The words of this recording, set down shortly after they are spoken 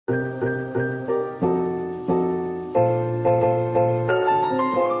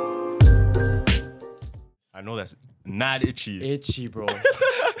mad itchy. Itchy, bro.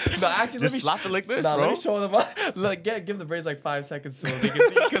 No, actually, Just slap it like this, Let bro. me show them. Like, give the braids like 5 seconds so they can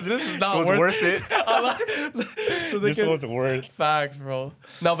see, because this is not So it's worth it. So they This one's worth. Facts, bro.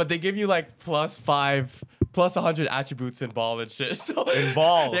 No, but they give you like +5, +100 attributes in ball and shit. So In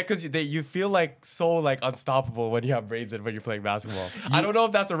ball. yeah, because you feel like so like unstoppable when you have braids in when you're playing basketball. I don't know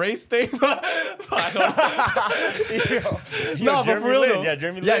if that's a race thing, but I don't. No, but for real though. Yeah,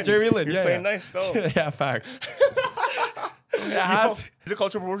 Jeremy Lin. Yeah, Jeremy Lin. He's Yeah, playing yeah. nice though. Yeah, facts. Is it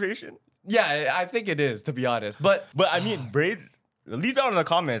cultural appropriation? Yeah, I think it is, to be honest. But I mean, braids. Leave that in the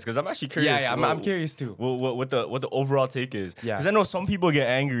comments because I'm actually curious. yeah, I'm curious too. What the overall take is. Yeah. Because I know some people get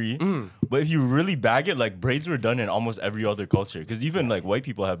angry, but if you really bag it, like braids were done in almost every other culture. Because even like white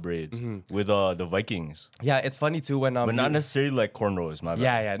people have braids with the Vikings. Yeah, it's funny too when But not necessarily like cornrows, my bad.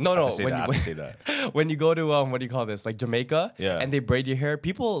 Yeah. No. I have to say that. When you go to what do you call this? Like Jamaica, Yeah. and they braid your hair.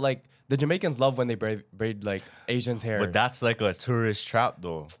 People like the Jamaicans love when they braid like Asians' hair. But that's like a tourist trap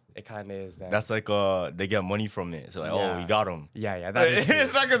though. It kind of is that. That's like they get money from it. So like, Yeah. oh, we got them. Yeah, that is true.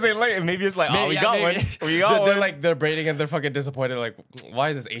 It's not gonna say like maybe it's like, oh, we got one. We got they're, one. they're like they're braiding and they're fucking disappointed. Like, why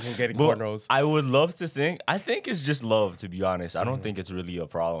is this Asian getting But cornrows? I would love to think. I think it's just love, to be honest. I don't think it's really a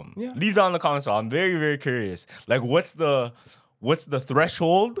problem. Yeah. Leave down in the comments. I'm very, very curious. Like, what's the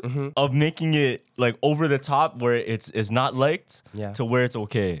threshold of making it like over the top where it's not liked to where it's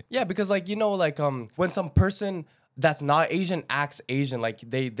okay? Yeah, because like like when some person that's not Asian acts Asian, like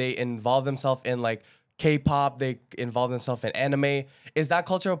they involve themselves in like K-pop, they involve themselves in anime. Is that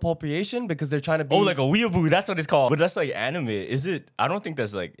cultural appropriation because they're trying to be? Oh, like a weeaboo. That's what it's called. But that's like anime. Is it? I don't think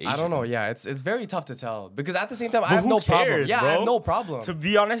that's like Asian. I don't know. Yeah, it's very tough to tell because at the same time I But have who no problem. cares, Yeah, bro? I have no problem. To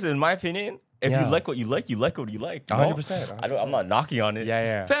be honest, in my opinion, if Yeah. you like what you like, you like what you like. 100%. I'm not knocking on it.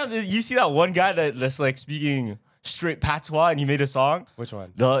 Yeah. Fam, you see that one guy that's like speaking straight patois and he made a song? Which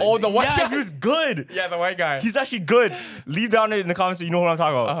one? The white yeah, guy. he was good. Yeah, the white guy. He's actually good. Leave down in the comments so you know what I'm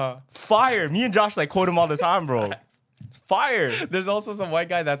talking about. Uh-huh. Fire. Me and Josh like quote him all the time, bro. Fire. There's also some white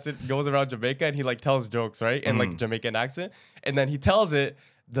guy goes around Jamaica and he like tells jokes, right? In like Jamaican accent. And then he tells it,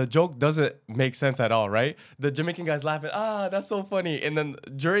 the joke doesn't make sense at all, right? The Jamaican guy's laughing, that's so funny. And then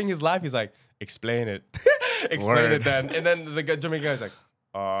during his laugh, he's like, explain it. Explain it then. And then the Jamaican guy's like,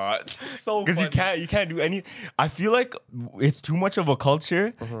 it's so Because funny. you can't do any. I feel like it's too much of a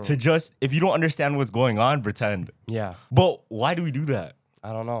culture to just, if you don't understand what's going on, pretend. Yeah. But why do we do that?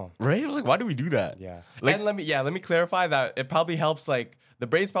 I don't know. Right? Like, why do we do that? Yeah. Like, And let me clarify that it probably helps, like, the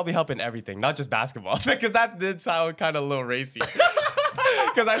braids probably help in everything, not just basketball. Because that did sound kind of a little racy.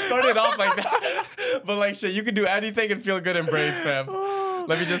 Because I started off like that. But like shit, you can do anything and feel good in braids, fam.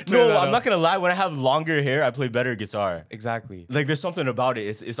 Let me just clear that I'm up. not gonna lie. When I have longer hair, I play better guitar. Exactly. Like, there's something about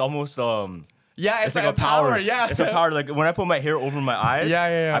it. It's almost Yeah, it's like a power. Yeah. It's a power. Like when I put my hair over my eyes,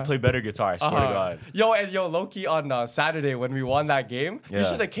 Yeah. I play better guitar. I swear to God. Yo, Loki on Saturday when we won that game, you Yeah.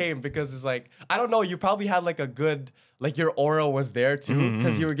 should have came because it's like, I don't know, you probably had like a good, like your aura was there too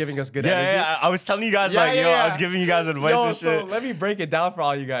because you were giving us good energy. Yeah, I was telling you guys Yeah. I was giving you guys advice Yo, and so shit. let me break it down for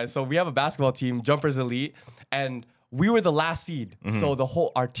all you guys. So we have a basketball team, Jumpers Elite, and we were the last seed.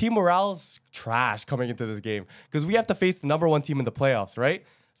 So our team morale's trash coming into this game because we have to face the #1 team in the playoffs, right?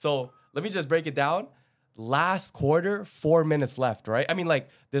 So let me just break it down. Last quarter, 4 minutes left, right? I mean, like,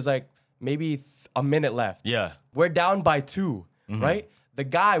 there's like maybe a minute left. Yeah. We're down by 2, right?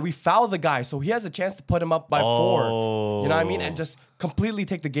 We foul the guy, so he has a chance to put him up by 4. You know what I mean? And just completely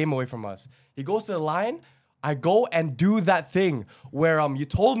take the game away from us. He goes to the line. I go and do that thing where you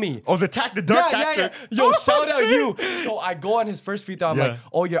told me. Oh, the dark tactic. Yo, shout out you. So I go on his first free throw. I'm like,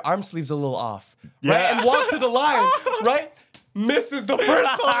 oh, your arm sleeve's a little off. Right? Yeah. And walk to the line, right? Misses the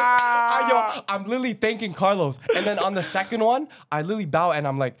first one. I'm literally thanking Carlos. And then on the second one, I literally bow and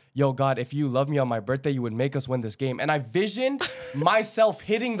I'm like, yo, God, if you love me on my birthday, you would make us win this game. And I visioned myself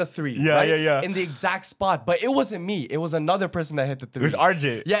hitting the 3. Yeah, right? yeah. In the exact spot. But it wasn't me. It was another person that hit the 3. It was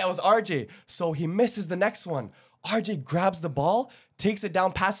RJ. Yeah, it was RJ. So he misses the next one. RJ grabs the ball, takes it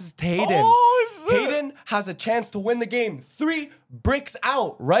down, passes to Hayden. Oh, shit. Hayden has a chance to win the game. 3 bricks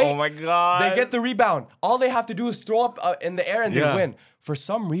out, right? Oh my God. They get the rebound. All they have to do is throw up in the air and they Yeah. win. For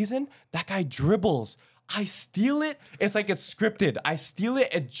some reason, that guy dribbles. I steal it. It's like it's scripted. I steal it.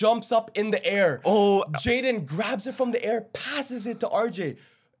 It jumps up in the air. Oh. Jaden grabs it from the air, passes it to RJ.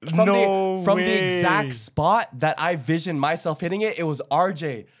 No From the way. exact spot that I visioned myself hitting it, it was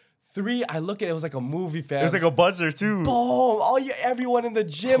RJ. 3, I look at it was like a movie, fam. It was like a buzzer too. Boom! Everyone in the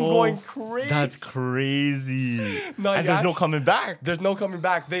gym going crazy. That's crazy. No, and there's no coming back. There's no coming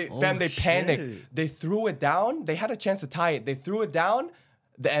back. They shit. panicked. They threw it down. They had a chance to tie it. They threw it down,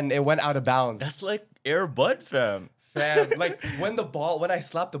 and it went out of bounds. That's like Air Bud, fam. Fam, like when I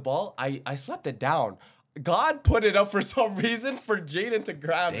slapped the ball, I slapped it down. God put it up for some reason for Jaden to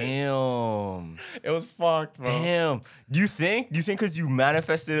grab it. Damn. It was fucked, bro. Damn. Do you think because you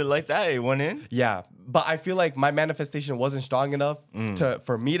manifested it like that, it went in? Yeah, but I feel like my manifestation wasn't strong enough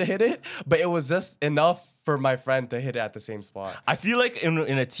for me to hit it, but it was just enough for my friend to hit it at the same spot. I feel like in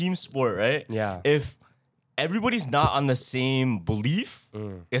a team sport, right? Yeah. If everybody's not on the same belief,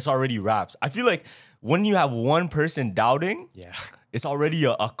 it's already wraps. I feel like when you have one person doubting, Yeah. it's already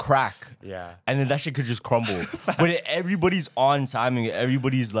a crack. Yeah. And then that shit could just crumble. But if everybody's on timing,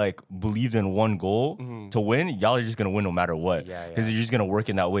 everybody's like believed in one goal to win, y'all are just gonna win no matter what. Yeah, Because you're just gonna work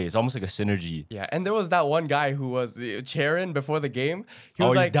in that way. It's almost like a synergy. Yeah, and there was that one guy who was the Charon before the game. He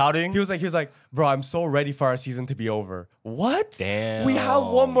was He's like doubting? He was like, bro, I'm so ready for our season to be over. What? Damn. We have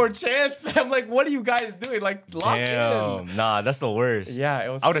one more chance, man. Like, what are you guys doing? Like, lock in. Damn. Nah, that's the worst. Yeah, it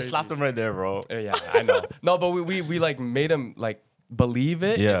was. I would have crazy. slapped him right there, bro. Yeah, I know. No, but we like made him like believe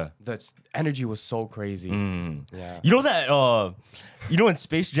it. Yeah. The energy was so crazy. Yeah. You know that, in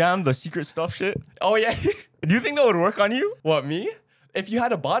Space Jam, the secret stuff shit? Oh yeah. Do you think that would work on you? What, me? If you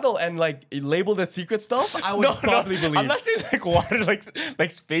had a bottle and like labeled it secret stuff, I would probably believe. I'm not saying like water,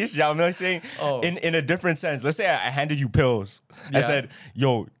 like Space Jam. I'm not saying in a different sense. Let's say I handed you pills. I Yeah. said,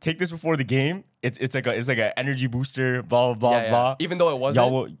 "Yo, take this before the game. It's like an energy booster. Blah blah Yeah, blah." yeah. Even though it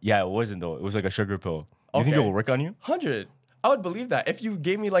wasn't. It wasn't though. It was like a sugar pill. You think it Okay. will work on you? 100. I would believe that. If you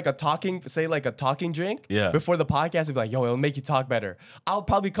gave me like a talking drink Yeah. before the podcast, it'd be like, yo, it'll make you talk better. I'll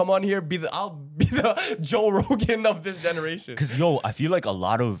probably come on here, I'll be the Joe Rogan of this generation. Cause I feel like a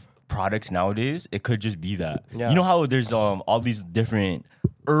lot of products nowadays, it could just be that. Yeah. You know how there's all these different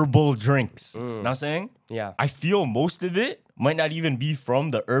herbal drinks. You know what I'm saying? Yeah. I feel most of it might not even be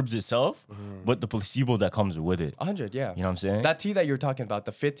from the herbs itself, but the placebo that comes with it. 100, yeah. You know what I'm saying? That tea that you're talking about,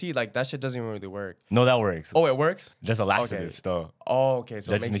 the fit tea, like that shit doesn't even really work. No, that works. Oh, it works? That's a laxative Okay. stuff. Oh, okay.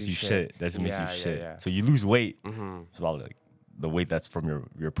 So That it just makes you shit. That just makes you shit. Yeah. So you lose weight. It's about like the weight that's from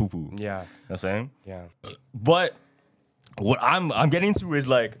your poo poo. Yeah. You know what I'm saying? Yeah. But what I'm getting to is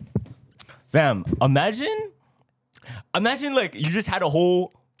like, fam, imagine like you just had a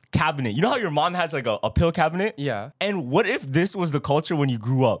whole cabinet. You know how your mom has like a pill cabinet? Yeah. And what if this was the culture when you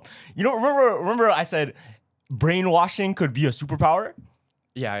grew up? You know, remember I said brainwashing could be a superpower?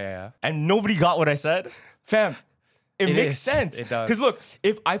 Yeah. And nobody got what I said? Fam, it makes is. sense. It does. Because look,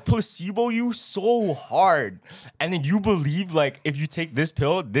 if I placebo you so hard and then you believe like if you take this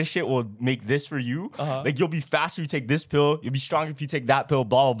pill, this shit will make this for you. Like you'll be faster if you take this pill, you'll be stronger if you take that pill,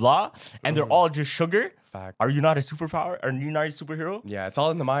 blah, blah, blah. And they're all just sugar. Fact. Are you not a superpower? Are you not a superhero? Yeah, it's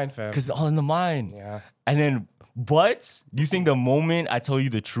all in the mind, fam. Because it's all in the mind. Yeah. And then, but do you think the moment I tell you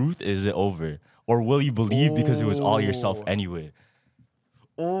the truth, is it over? Or will you believe because it was all yourself Ooh. anyway?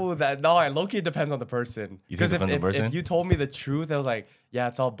 Oh, low-key it depends on the person. You think it depends on the person? If you told me the truth, I was like, yeah,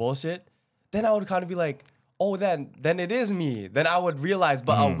 it's all bullshit, then I would kind of be like, oh, then it is me. Then I would realize,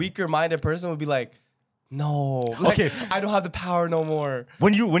 but a weaker-minded person would be like, no. Like, Okay. I don't have the power no more.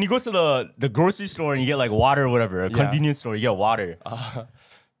 When you go to the grocery store and you get like water or whatever, a convenience store, you get water.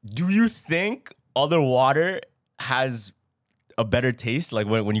 Do you think other water has a better taste, like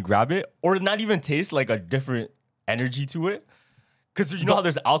when you grab it, or not even taste, like a different energy to it? Because you know how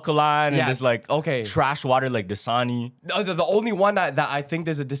there's alkaline and there's like trash water like Dasani. The only one that I think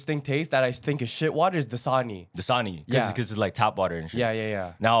there's a distinct taste that I think is shit water is Dasani. Dasani, Yeah. because it's like tap water and shit.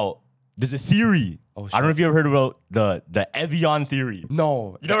 Yeah. Now there's a theory. Oh, I don't know if you ever heard about the Evian theory.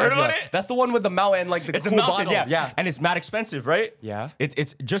 No. You never heard about Evian. it? That's the one with the mountain, like the It's cool a mountain, bottle. yeah. And it's mad expensive, right? Yeah.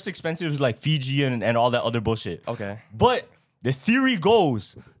 It's just expensive as like Fiji and all that other bullshit. Okay. But the theory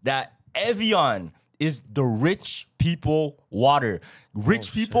goes that Evian is the rich people water.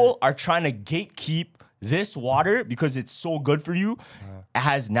 Rich people are trying to gatekeep this water because it's so good for you. It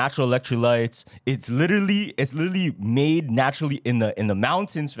has natural electrolytes. It's literally made naturally in the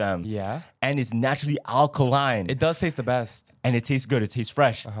mountains, fam. Yeah. And it's naturally alkaline. It does taste the best. And it tastes good. It tastes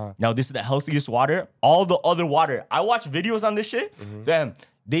fresh. Now, this is the healthiest water. All the other water, I watch videos on this shit. Fam,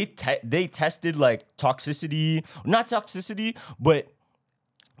 they tested like toxicity, not toxicity, but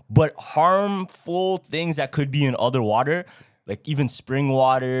harmful things that could be in other water, like even spring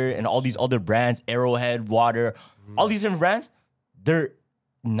water and all these other brands, Arrowhead water, all these different brands, they're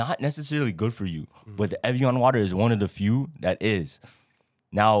not necessarily good for you. But the Evian water is one of the few that is.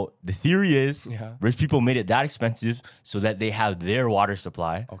 Now, the theory is rich people made it that expensive so that they have their water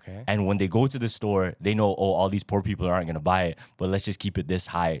supply. Okay. And when they go to the store, they know, oh, all these poor people aren't going to buy it, but let's just keep it this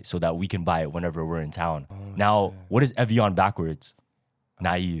high so that we can buy it whenever we're in town. Now, what is Evian backwards?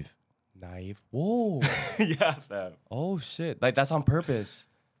 Naive. Whoa. Yeah, fam. Oh, shit. Like, that's on purpose.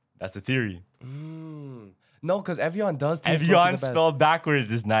 That's a theory. No, because Evian does taste Evian the best. spelled backwards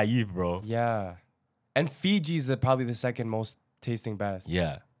is naive, bro. Yeah. And Fiji's probably the second most tasting best.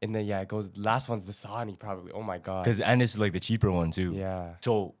 Yeah. And then it goes. Last one's the Sani probably. Oh my god. And it's like the cheaper one too. Yeah.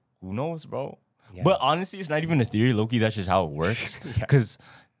 So who knows, bro? Yeah. But honestly, it's not even a theory, Loki. That's just how it works. Because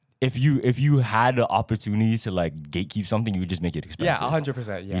if you had the opportunity to like gatekeep something, you would just make it expensive. Yeah,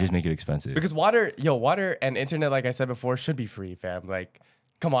 100%. Yeah. You just make it expensive. Because water and internet, like I said before, should be free, fam. Like,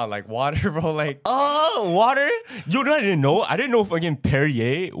 come on, like water, bro. Like, water. You know, I didn't know. I didn't know fucking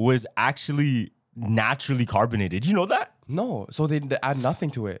Perrier was actually naturally carbonated. You know that? no. So they add nothing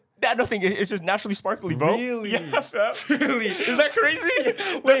to it. That nothing. It's just naturally sparkly, bro. Really? Yeah, fam. Really? Is that crazy?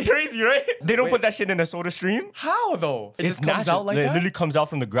 That's crazy, right? They don't put that shit in a soda stream. How though? It just comes natural. out like It that. literally comes out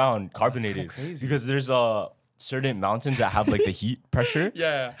from the ground, carbonated. crazy. Because there's certain mountains that have like the heat pressure.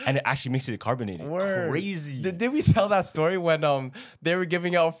 Yeah. And it actually makes it carbonated. Word. Crazy. Did we tell that story when they were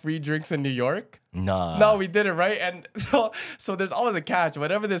giving out free drinks in New York? Nah. No, we didn't, right? And so there's always a catch.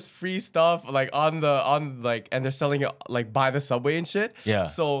 Whenever there's free stuff like and they're selling it like by the subway and shit. Yeah.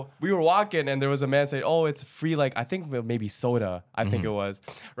 So we were walking and there was a man saying, "Oh, it's free." Like I think maybe soda. I think it was,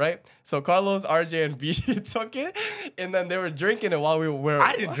 right? So Carlos, RJ, and BG took it, and then they were drinking it while we were.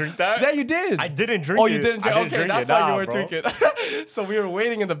 I didn't drink that. Yeah, you did. I didn't drink it. Oh, you didn't drink. I didn't Okay, drink that's it. why Nah, you were bro. drinking. So we were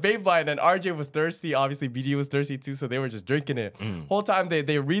waiting in the babe line, and RJ was thirsty. Obviously, BG was thirsty too, so they were just drinking it. Whole time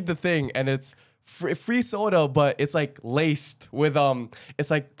they read the thing, and it's free soda, but it's like laced with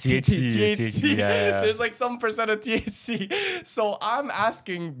it's like THC. THC. Yeah. There's like some percent of THC. So I'm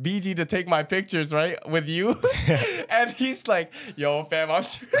asking BG to take my pictures, right, with you, and he's like, "Yo, fam, I'm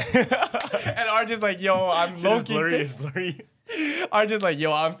sure," and RJ's like, "Yo, I'm low It's key." blurry. It's blurry. RJ's like,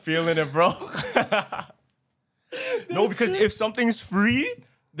 "Yo, I'm feeling it, bro." No, because if something's free,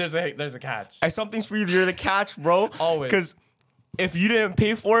 There's a catch. if something's free, you're the catch, bro. Always. Because if you didn't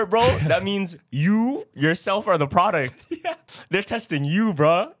pay for it, bro, that means you yourself are the product. Yeah. They're testing you,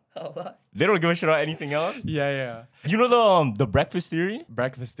 bro. They don't give a shit about anything else. Yeah. You know the breakfast theory?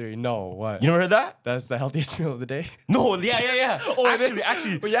 Breakfast theory. No, what? You never heard that? That's the healthiest meal of the day. No, yeah. Oh, it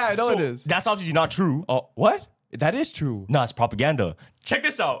is? Well, yeah, I know so it is. That's obviously not true. Oh, what? That is true. No, it's propaganda. Check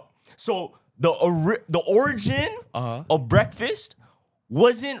this out. So the origin of breakfast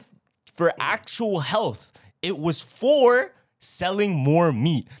wasn't for actual health. It was for selling more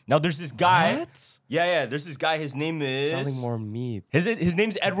meat. Now there's this guy. What? Yeah. There's this guy. His name is Selling more meat. His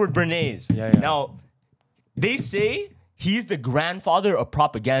name's Edward Bernays. Yeah. Now they say he's the grandfather of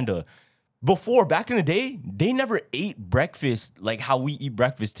propaganda. Back in the day, they never ate breakfast like how we eat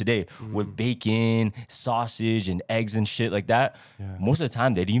breakfast today with bacon, sausage, and eggs and shit like that. Yeah. Most of the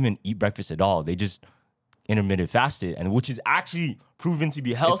time, they didn't even eat breakfast at all. They just intermittent fasted, and which is actually proven to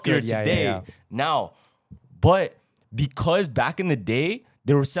be healthier good, yeah, today. yeah. Now, but because back in the day,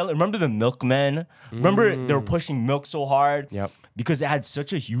 they were selling, remember the milkmen? Remember they were pushing milk so hard? Yep. Because they had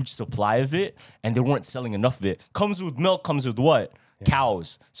such a huge supply of it and they weren't selling enough of it. Comes with milk, comes with what?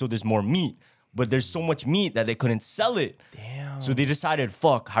 Cows. So there's more meat. But there's so much meat that they couldn't sell it. Damn. So they decided,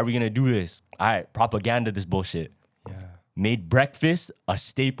 fuck, how are we gonna do this? All right, propaganda this bullshit. Yeah. Made breakfast a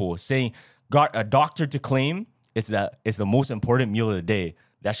staple, saying, got a doctor to claim it's the most important meal of the day.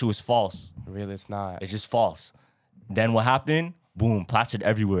 That shit was false. Really, it's not. It's just false. Then what happened? Boom, plastered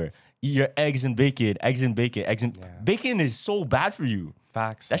everywhere. Eat your eggs and bacon, Bacon is so bad for you.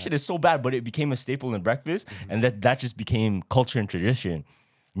 Facts. That shit is so bad, but it became a staple in breakfast, and that just became culture and tradition.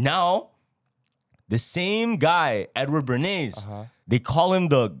 Now, the same guy, Edward Bernays, they call him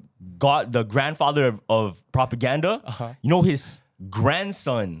the grandfather of propaganda. You know, his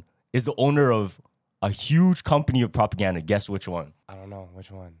grandson is the owner of a huge company of propaganda. Guess which one? I don't know.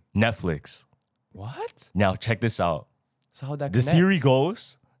 Which one? Netflix. What? Now, check this out. So how'd that The connect? theory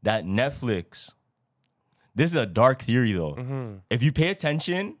goes that Netflix, this is a dark theory though. If you pay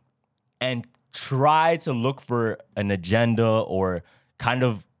attention and try to look for an agenda or kind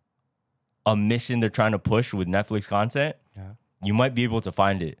of a mission they're trying to push with Netflix content, you might be able to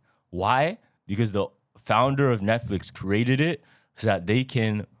find it. Why? Because the founder of Netflix created it so that they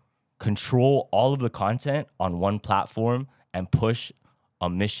can control all of the content on one platform and push a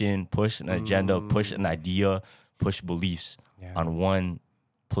mission, push an agenda, push an idea, push beliefs on one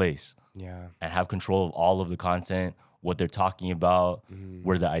place. Yeah. And have control of all of the content, what they're talking about,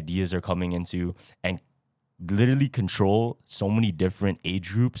 where the ideas are coming into, and literally control so many different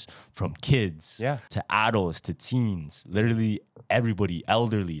age groups from kids to adults to teens, literally everybody,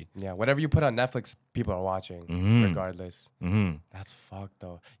 elderly. Yeah, whatever you put on Netflix, people are watching, regardless. That's fucked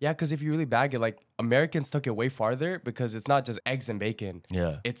though. Yeah, because if you really bag it, like Americans took it way farther because it's not just eggs and bacon.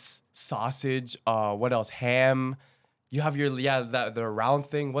 Yeah. It's sausage. What else? Ham. You have your the round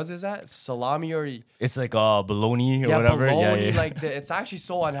thing. What is that? Salami or It's like bologna or yeah, whatever. bologna. Yeah. Like it's actually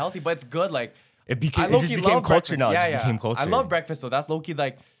so unhealthy, but it's good. Like It I just low-key became love culture breakfast. now. Yeah, It just became culture. I love breakfast though. That's low-key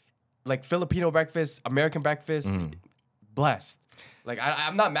like Filipino breakfast, American breakfast. Blessed. Like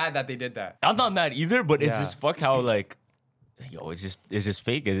I'm not mad that they did that. I'm not mad either, but it's Yeah. just fucked how like, yo, it's just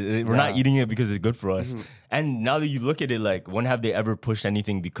fake. We're not eating it because it's good for us. And now that you look at it, like, when have they ever pushed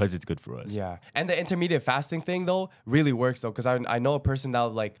anything because it's good for us? Yeah, and the intermediate fasting thing though really works though, because I know a person that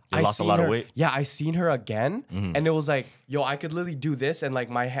like They lost a lot of weight. Yeah, I seen her again, and it was like, yo, I could literally do this, and like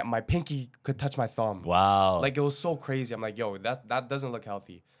my pinky could touch my thumb. Wow. Like it was so crazy. I'm like, yo, that doesn't look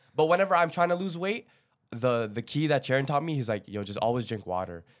healthy. But whenever I'm trying to lose weight, the key that Sharon taught me, he's like, yo, just always drink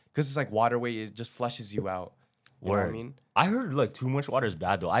water, because it's like water weight. It just flushes you out. You know what I mean? I heard like too much water is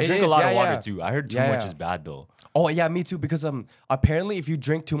bad though. I It drink a is, lot yeah, of water yeah. too. I heard too Yeah, much yeah. is bad though. Oh yeah, me too. Because apparently if you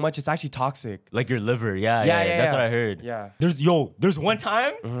drink too much, it's actually toxic. Like your liver, yeah, Yeah, that's yeah. what I heard. Yeah. There's one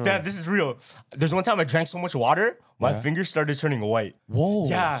time that this is real. There's one time I drank so much water, my fingers started turning white. Whoa.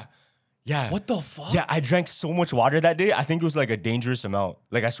 Yeah. What the fuck? Yeah, I drank so much water that day. I think it was like a dangerous amount.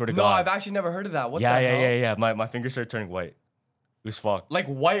 Like, I swear to No, God. I've actually never heard of that. What yeah, the hell? yeah. My fingers started turning white. It was fucked. Like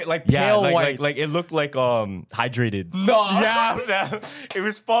white, like Yeah, pale like, white. like it looked like hydrated. No. Yeah, it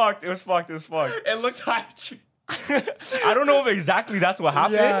was fucked. It was fucked. It looked hydrated. I don't know if exactly that's what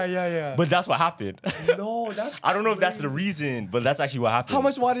happened. Yeah. But that's what happened. No, that's I don't know if that's the crazy. reason, but that's actually what happened. How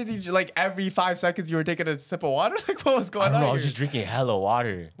much water did you like every 5 seconds you were taking a sip of water? Like what was I going don't on? know. I was here? just drinking hella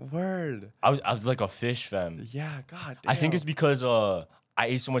water. Word. I was like a fish, fam. Yeah, god damn. I think it's because I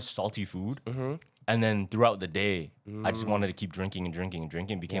ate so much salty food, and then throughout the day, I just wanted to keep drinking and drinking and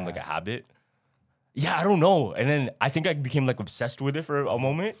drinking. It became like a habit. Yeah, I don't know. And then I think I became like obsessed with it for a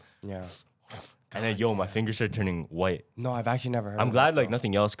moment. Yeah. And then my fingers started turning white. No, I've actually never heard I'm of glad that, like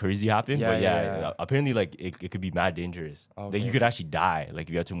nothing else crazy happened, Yeah, but yeah. apparently like it could be mad dangerous. Like Okay. you could actually die like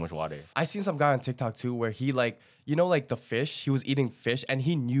if you had too much water. I seen some guy on TikTok too where he like, you know, like the fish, he was eating fish and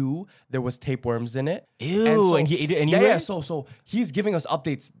he knew there was tapeworms in it. Ew, and he ate it anyway? Yeah, so he's giving us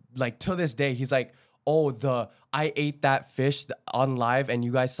updates like to this day. He's like, oh, I ate that fish on live and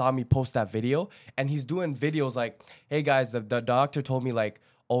you guys saw me post that video. And he's doing videos like, hey guys, the doctor told me like,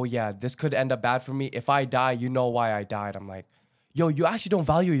 oh yeah, this could end up bad for me. If I die, you know why I died. I'm like, yo, you actually don't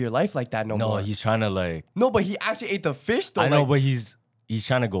value your life like that no No, more. he's trying to like. No, but he actually ate the fish though. I know, like, but he's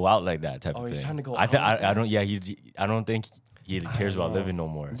trying to go out like that type of thing. he's trying to go I out? don't. Yeah, I don't think he cares about living no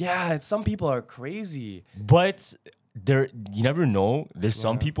more. yeah, some people are crazy. But you never know. There's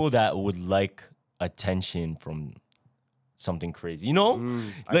some people that would like attention from something crazy. You know,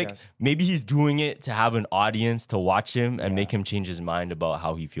 I like guess. maybe he's doing it to have an audience to watch him and make him change his mind about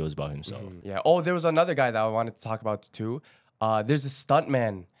how he feels about himself. Yeah. Oh, there was another guy that I wanted to talk about too. There's a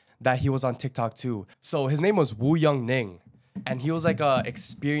stuntman that he was on TikTok too. So his name was Woo Young Ning, and he was like a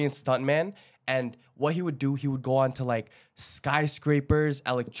experienced stuntman. And what he would do, he would go on to like skyscrapers,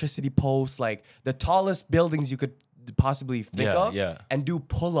 electricity posts, like the tallest buildings you could possibly think Yeah, of, yeah. and do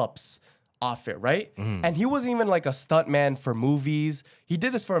pull-ups off it, right? And he wasn't even like a stuntman for movies. He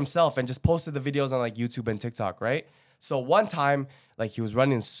did this for himself and just posted the videos on like YouTube and TikTok, right? So one time, like he was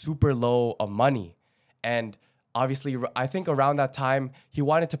running super low of money, and obviously, I think around that time he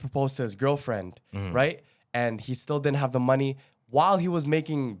wanted to propose to his girlfriend, right? And he still didn't have the money. While he was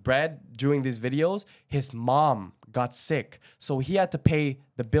making bread doing these videos, his mom got sick, so he had to pay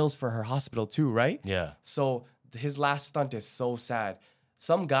the bills for her hospital too, right? Yeah. So his last stunt is so sad.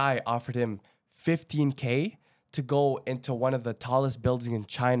 Some guy offered him $15K to go into one of the tallest buildings in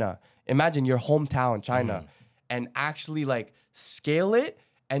China. Imagine your hometown, China, and actually like scale it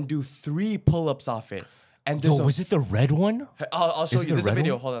and do 3 pull-ups off it. And there's Yo, was it the red one? I'll show Is it you. the There's a red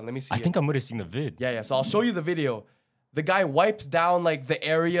video. one? Hold on, let me see. I it. think I might have seen the vid. Yeah. So I'll show you the video. The guy wipes down like the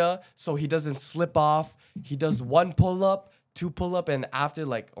area so he doesn't slip off. He does 1 pull-up, 2 pull-up, and after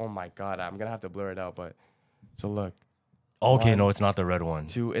like, oh my God, I'm gonna have to blur it out, but so look. Okay, 1, no, it's not the red one.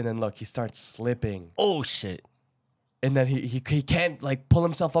 2, and then look, he starts slipping. Oh shit. And then he can't like pull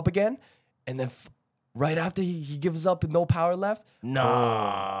himself up again. And then right after he gives up and no power left.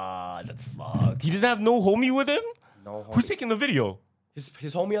 Nah, that's fucked. He doesn't have no homie with him? No Who's taking the video? his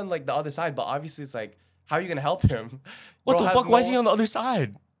homie on like the other side, but obviously it's like, how are you gonna help him? What Bro the has fuck? Why is no- he on the other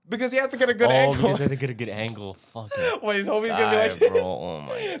side? Because he has to get a good Oh, angle. because they had to get a good angle. Fuck it. When his homie's gonna be like, Bro, oh my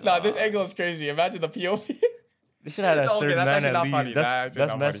god. nah, this angle is crazy. Imagine the POV. They should have had a No, okay, third that's man actually at not least. funny. That's That's actually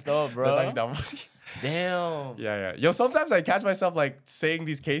not messed funny. up, bro. That's actually not funny. Damn. Yeah. Yo, sometimes I catch myself like saying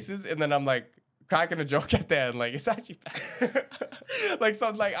these cases and then I'm like cracking a joke at the end. Like it's actually bad.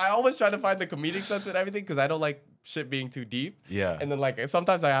 like I always try to find the comedic sense and everything because I don't like shit being too deep. Yeah. And then like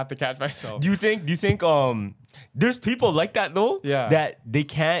sometimes I have to catch myself. Do you think there's people like that though? Yeah. That they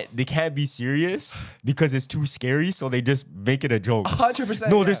can't be serious because it's too scary, so they just make it a joke. 100%.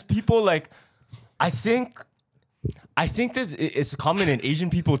 No, yeah. there's people like I think that it's common in Asian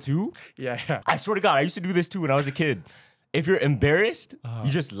people too. Yeah. I swear to God, I used to do this too when I was a kid. If you're embarrassed,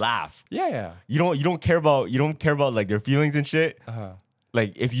 you just laugh. Yeah. You don't care about like their feelings and shit.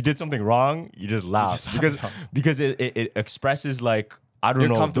 Like if you did something wrong, you just laugh because it expresses like I don't You're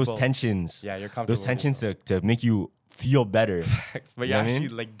know comfortable. those tensions. Yeah, you're comfortable. Those tensions to make you feel better. But You you're know what I actually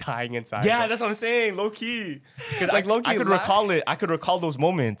mean? like dying inside. Yeah, that's what I'm saying, low key. Because Like, low-key I could laugh. recall it. I could recall those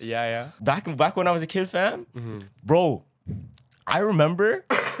moments. Yeah. Back when I was a kid, fam, bro. I remember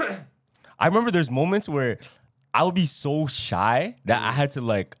there's moments where I would be so shy that I had to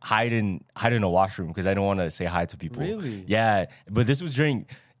like hide in a washroom because I don't want to say hi to people. Really? Yeah, but this was during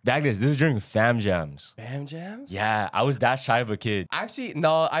this is during fam jams. Fam jams? Yeah, I was that shy of a kid. Actually,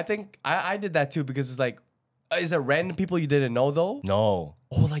 no, I think I did that too because it's like, is it random people you didn't know though? No.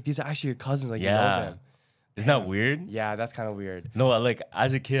 Oh, like these are actually your cousins, like you know Yeah. them. Isn't that weird? Yeah, that's kind of weird. No, like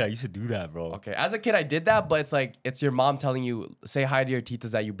as a kid, I used to do that, bro. Okay, as a kid, I did that, but it's like it's your mom telling you say hi to your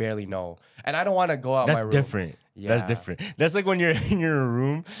titas that you barely know, and I don't want to go out That's my room. different. That's Yeah. different. That's like when you're in your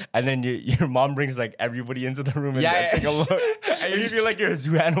room and then your mom brings like everybody into the room and Yeah, take a look. And you feel like you're a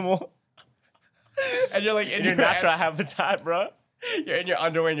zoo animal And you're like in your natural habitat, bro. You're in your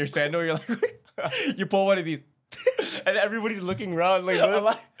underwear and your sandal. You're like, you pull one of these. And everybody's looking around like,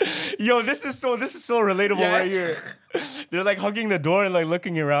 what? Yo, this is so relatable Yeah. right here. They're like hugging the door and like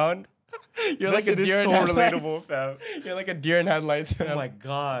looking around. You're That like a shit is deer in so headlights. relatable, fam. You're like a deer in headlights. Oh my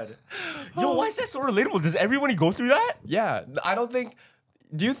god. Yo, why is that so relatable? Does everybody go through that? Yeah, I don't think.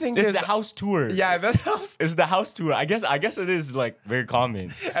 Do you think It's there's the house tour. Yeah, that's house. It's the house tour. I guess it is like very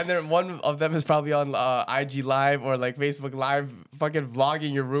common. And then one of them is probably on IG Live or like Facebook Live, fucking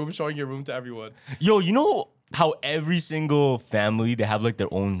vlogging your room, showing your room to everyone. Yo, you know how every single family they have like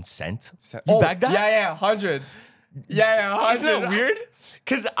their own scent? You Oh, bag that? Yeah, 100. Yeah, 100. Isn't that weird?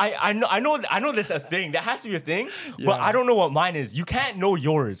 Cause I know that's a thing. That has to be a thing. Yeah. But I don't know what mine is. You can't know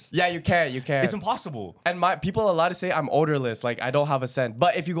yours. Yeah, you can't. It's impossible. And my people are allowed to say I'm odorless, like I don't have a scent.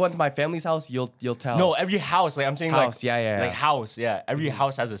 But if you go into my family's house, you'll tell. No, every house, like I'm saying, House, like yeah. like house, yeah. Every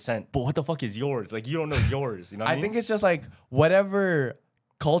house has a scent. But what the fuck is yours? Like you don't know yours. You know what I mean? I think it's just like whatever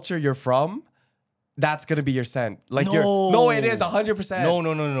culture you're from, that's gonna be your scent. Like no, it is 100%.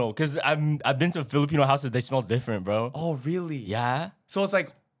 No. Because I've been to Filipino houses. They smell different, bro. Oh, really? Yeah, So it's like,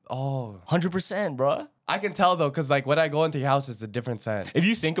 oh, 100%, bro. I can tell though, cause like when I go into your house, it's a different scent. If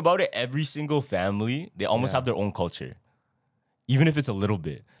you think about it, every single family they almost Yeah. have their own culture, even if it's a little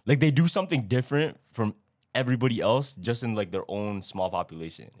bit. Like they do something different from everybody else, just in like their own small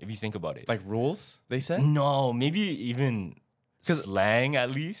population. If you think about it, Like rules, they said. no, maybe even slang at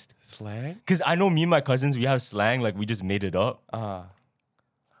least. Slang. Because I know me and my cousins, we have slang like we just made it up,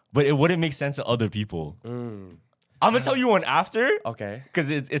 but it wouldn't make sense to other people. I'm gonna tell you one after, Okay. because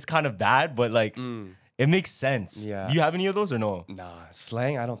it's kind of bad, but like it makes sense. Yeah. Do you have any of those or no? Nah,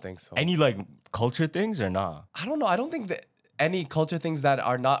 slang. I don't think so. Any like culture things or nah? I don't know. I don't think that any culture things that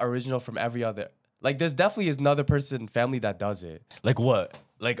are not original from every other. Like, there's definitely is another person family that does it. Like what?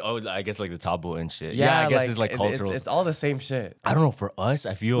 Like I guess like the tabo and shit. Yeah, I guess it's like cultural. It's all the same shit. I don't know. For us,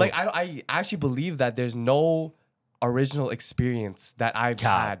 I feel Like I actually believe that there's no original experience that I've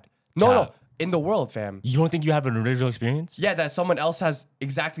Cap. had. No, Cap. in the world, fam. you don't think you have an original experience? Yeah, that someone else has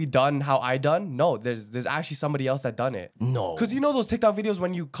exactly done how I done. No, there's actually somebody else that done it. No. Cause you know those TikTok videos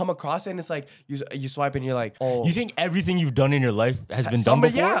when you come across it and it's like you swipe and you're like, oh, You think everything you've done in your life has been done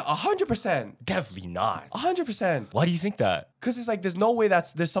somebody, before? yeah, 100%, Definitely not. 100%. Why do you think that? Cause it's like there's no way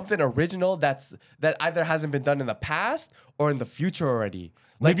there's something original that either hasn't been done in the past or in the future already.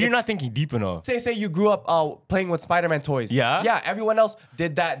 Like Maybe you're not it's- thinking deep enough. Say you grew up playing with Spider-Man toys. Yeah? Yeah. Everyone else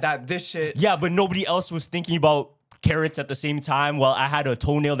did this shit. Yeah, but nobody else was thinking about carrots at the same time while I had a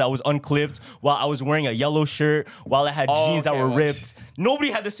toenail that was unclipped, while I was wearing a yellow shirt, while I had jeans that okay, were like- ripped. Nobody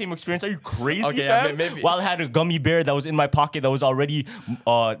had the same experience. Are you crazy, Okay, yeah, fam? maybe. While I had a gummy bear that was in my pocket that was already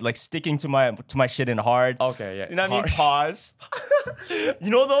like sticking to my shit and hard. Okay, yeah. You know what I mean? Hard. Pause. You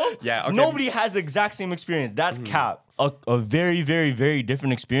know though? Yeah, okay. Nobody has the exact same experience. That's cap. A very, very, very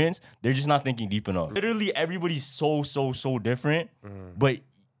different experience. They're just not thinking deep enough. Literally everybody's so different. But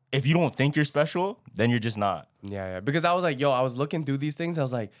if you don't think you're special, then you're just not. Yeah. Because I was like, I was looking through these things. I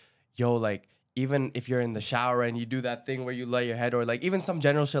was like, like even if you're in the shower and you do that thing where you lay your head or like even some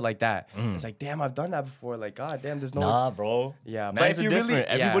general shit like that, it's like, damn, I've done that before. Like, god damn, there's no. Nah, bro. Yeah, but Mans if are you really- different.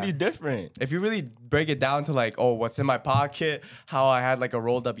 yeah. Everybody's different. If you really break it down to like, oh, what's in my pocket, how I had like a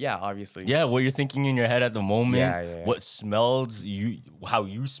rolled up, yeah, obviously. Yeah, what you're thinking in your head at the moment. Yeah. What smells how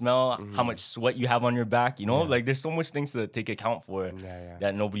you smell, how much sweat you have on your back. You know, like there's so much things to take account for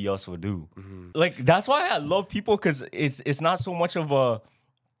that nobody else would do. Like that's why I love people, because it's not so much of a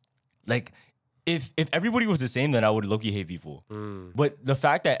like. if everybody was the same, then I would low-key hate people. But the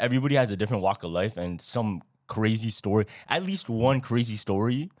fact that everybody has a different walk of life and some crazy story, at least one crazy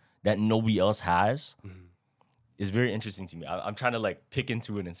story that nobody else has, is very interesting to me. I'm trying to like pick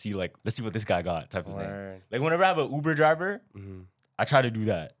into it and see like, let's see what this guy got type of thing. Like whenever I have an Uber driver, I try to do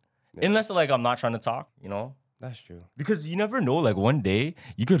that. Unless like I'm not trying to talk, you know? That's true. Because you never know, like one day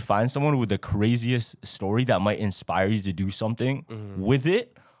you could find someone with the craziest story that might inspire you to do something with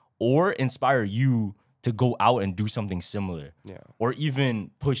it, or inspire you to go out and do something similar. Yeah. Or even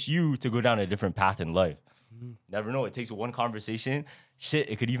push you to go down a different path in life. Never know. It takes one conversation. Shit,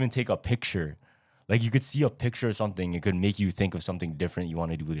 it could even take a picture. Like you could see a picture of something, it could make you think of something different you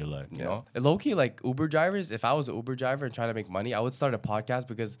want to do with your life. You know? Low-key, like Uber drivers, if I was an Uber driver and trying to make money, I would start a podcast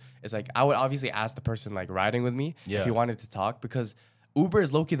because it's like I would obviously ask the person like riding with me if he wanted to talk, because Uber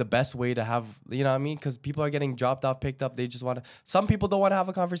is low-key the best way to have, you know what I mean? Because people are getting dropped off, picked up. They just want to, some people don't want to have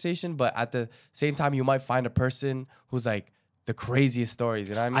a conversation, but at the same time, you might find a person who's like the craziest stories,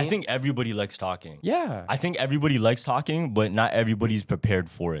 you know what I mean? I think everybody likes talking. Yeah. I think everybody likes talking, but not everybody's prepared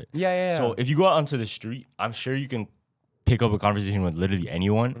for it. Yeah. So if you go out onto the street, I'm sure you can pick up a conversation with literally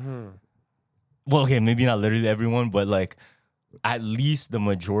anyone. Well, okay, maybe not literally everyone, but like at least the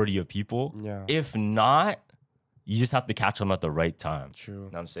majority of people. Yeah. If not, you just have to catch them at the right time. True. You know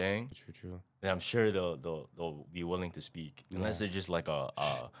what I'm saying? True. Then I'm sure they'll be willing to speak. Unless they're just like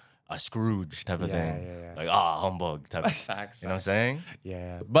a Scrooge type of thing. Yeah. Like, humbug type of Facts. You know what I'm saying?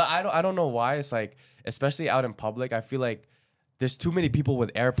 Yeah. But I don't know why. It's like, especially out in public, I feel like there's too many people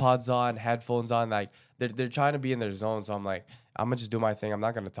with AirPods on, headphones on. Like they're trying to be in their zone. So I'm like, I'm gonna just do my thing. I'm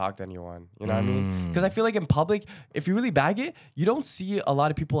not gonna talk to anyone. You know what I mean? Because I feel like in public, if you really bag it, you don't see a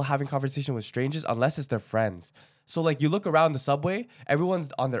lot of people having conversation with strangers unless it's their friends. So like you look around the subway, everyone's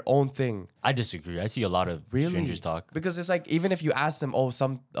on their own thing. I disagree. I see a lot of strangers talk. Because it's like, even if you ask them,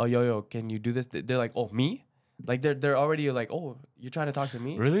 yo, can you do this? They're like, oh, me? Like they're already like, oh, you're trying to talk to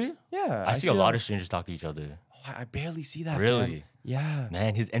me? Really? Yeah. I see a lot of strangers talk to each other. Oh, I barely see that. Really? Fam. Yeah.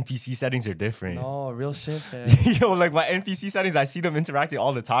 Man, his NPC settings are different. No, real shit, fam. Yo, like my NPC settings, I see them interacting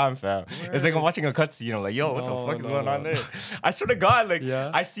all the time, fam. It's like I'm watching a cutscene. I'm like, yo, what the fuck is going on there? I swear to God, like,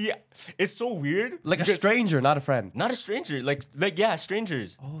 I see, it's so weird. Like a stranger, not a friend. Not a stranger. Like yeah,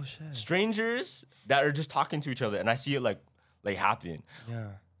 strangers. Oh, shit. Strangers that are just talking to each other. And I see it like happen. Yeah.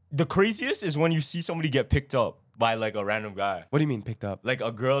 The craziest is when you see somebody get picked up by like a random guy. What do you mean picked up? Like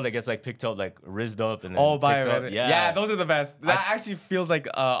a girl that gets like picked up, like rizzed up and then by picked a up. random. Yeah, those are the best. That actually feels like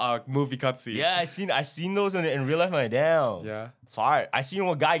a movie cutscene. Yeah, I seen those in real life. I'm like, damn. Yeah. Fire. I seen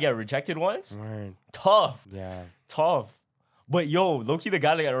one guy get rejected once. Word. Tough. Yeah. Tough. But yo, low-key, the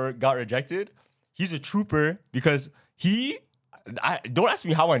guy that got rejected, he's a trooper because don't ask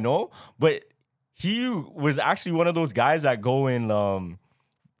me how I know, but he was actually one of those guys that go and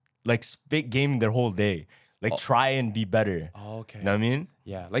like spit game their whole day. Like try and be better. Oh, okay. You know what I mean?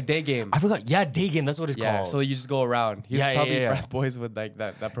 Yeah, like day game. I forgot. Yeah, day game. That's what it's called. So you just go around. He's probably frat boys with like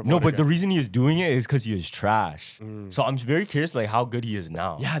that promoter. No, but the reason he is doing it is because he is trash. So I'm very curious like how good he is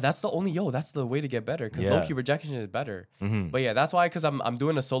now. Yeah, that's the way to get better, because low-key rejection is better. But yeah, that's why, because I'm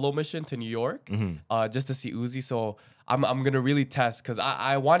doing a solo mission to New York just to see Uzi. So I'm gonna really test, because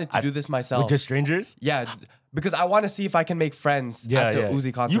I wanted to do this myself. With just strangers? Yeah, because I want to see if I can make friends at the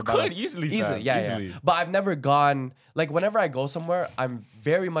Uzi concert. You could easily. Yeah. But I've never gone, like whenever I go somewhere, I'm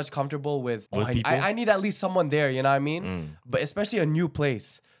very much comfortable with people? I need at least someone there, you know what I mean? But especially a new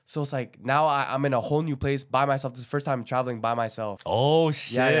place. So it's like now I'm in a whole new place by myself. This is the first time traveling by myself. Oh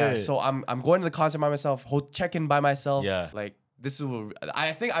shit. Yeah. So I'm going to the concert by myself, check-in by myself. Yeah. Like this is,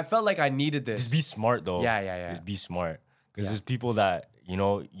 I felt like I needed this. Just be smart though. Yeah. Just be smart. Because there's people that, you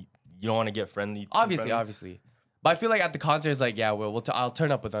know, you don't want to get friendly. Obviously. But I feel like at the concert, it's like, I'll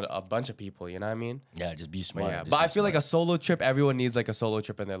turn up with a bunch of people, you know what I mean? Yeah, just be smart. But I feel like a solo trip, everyone needs like a solo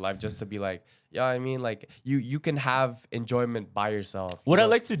trip in their life just to be like, yeah, I mean, like you can have enjoyment by yourself. What I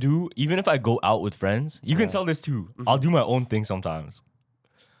like to do, even if I go out with friends, you can tell this too. I'll do my own thing sometimes.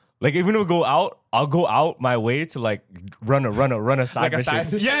 Like even if I go out, I'll go out my way to like run a side mission.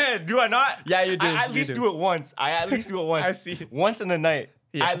 Yeah, do I not? Yeah, you do. I at least do it once. I see. Once in the night.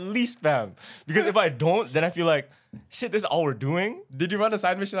 Yeah. At least, fam. Because if I don't, then I feel like, shit, this is all we're doing. Did you run a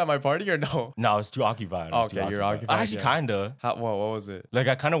side mission at my party or no? No, I was too occupied. Okay, you're occupied. Actually, kinda. What was it? Like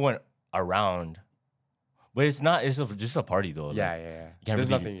I kind of went around. But it's not. It's just a party though. Yeah, Like, yeah, yeah. you can't There's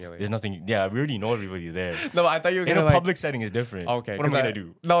really- nothing really. There's nothing. Yeah, we already know everybody there. No, I thought you were In gonna a like, public setting is different. okay, What am 'cause I gonna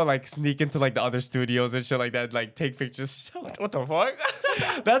do? No, like sneak into like the other studios and shit like that, like take pictures. What the fuck?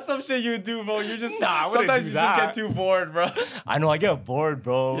 That's some shit you do, bro. You just Nah, I wouldn't sometimes do you just that. get too bored, bro. I know. I get bored,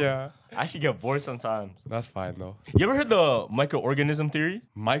 bro. Yeah. I actually get bored sometimes. That's fine though. You ever heard the microorganism theory?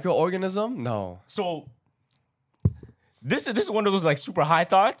 Microorganism? No. So this is one of those like super high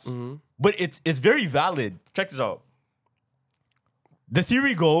thoughts, but it's very valid. Check this out. The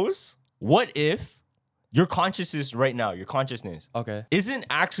theory goes, what if your consciousness right now, your consciousness, Okay. isn't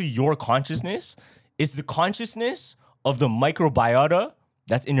actually your consciousness? It's the consciousness of the microbiota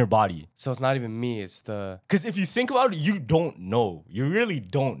that's in your body. So it's not even me. It's the Because if you think about it, you don't know. You really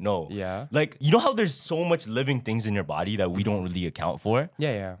don't know. Yeah. Like, you know how there's so much living things in your body that we don't really account for?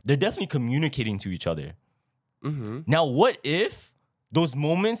 yeah. They're definitely communicating to each other. Mm-hmm. Now, what if those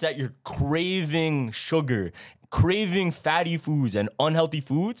moments that you're craving sugar, craving fatty foods and unhealthy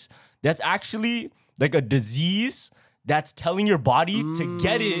foods, that's actually like a disease that's telling your body to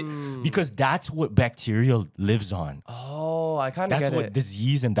get it because that's what bacteria lives on. Oh, I kind of That's get what it.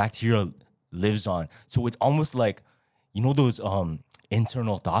 disease and bacteria lives on. So it's almost like, you know, those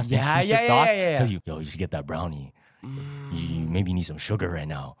internal thoughts, Yeah, intrusive yeah, thoughts yeah. tell you, yo, you should get that brownie. You maybe need some sugar right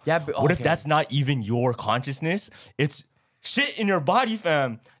now. Yeah, but What if okay. that's not even your consciousness? It's shit in your body,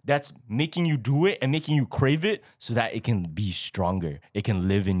 fam, that's making you do it and making you crave it so that it can be stronger. It can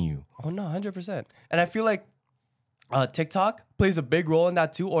live in you. Oh no, 100%. And I feel like TikTok plays a big role in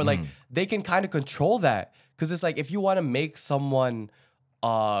that too, or like they can kind of control that because it's like if you want to make someone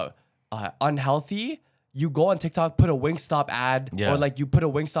unhealthy, you go on TikTok, put a Wingstop ad, Yeah. or like you put a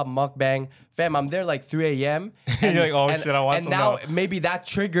Wingstop mukbang. Fam, I'm there like 3 a.m. You're like, oh, shit, I want and some now now. maybe that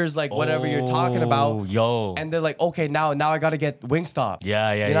triggers like whatever you're talking about. Oh, yo. And they're like, okay, now I gotta get Wingstop.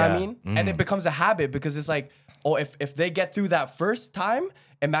 Yeah, You know what I yeah. mean? And it becomes a habit because it's like, oh, if they get through that first time,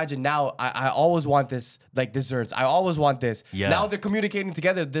 imagine now I always want this, like desserts. I always want this. Yeah. Now they're communicating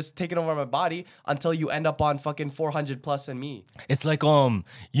together, this taking over my body until you end up on fucking 400 plus and me. It's like,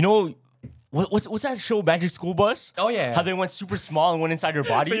 you know, what's that show, Magic School Bus? Oh, yeah. How they went super small and went inside your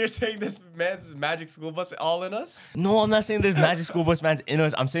body? So you're saying this man's magic school bus all in us? No, I'm not saying there's Magic School Bus fans in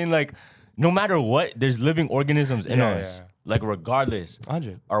us. I'm saying like, no matter what, there's living organisms in Yeah, us. yeah. Like regardless.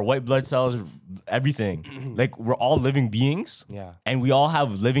 100. Our white blood cells, everything. Like we're all living beings. Yeah. And we all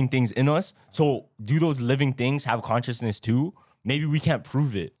have living things in us. So do those living things have consciousness too? Maybe we can't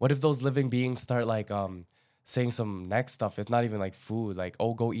prove it. What if those living beings start like saying some next stuff? It's not even like food, like,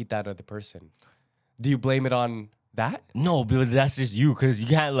 oh, go eat that other person. Do you blame it on that? No, but that's just you, because you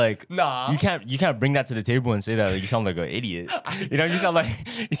can't like Nah. you can't bring that to the table and say that. Like, you sound like an idiot. You know, you sound like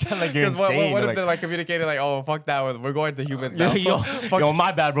you're Because insane. what if Like, they're like communicating like, oh, fuck that, we're going to humans now. yo,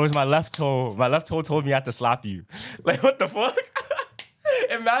 my bad, bro. It's my left toe. My left toe told me I have to slap you. Like, what the fuck?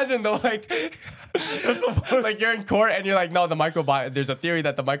 Imagine though, like, like you're in court and you're like, no, the microbiome. There's a theory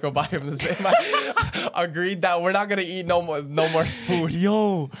that the microbiome agreed that we're not gonna eat no more food.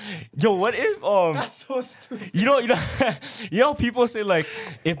 Yo, what if That's so stupid. you know you know people say like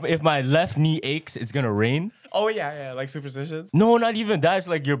if my left knee aches, it's gonna rain. Oh yeah, like superstitions. No, not even that. It's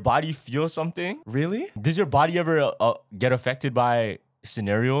like your body feels something. Really? Does your body ever get affected by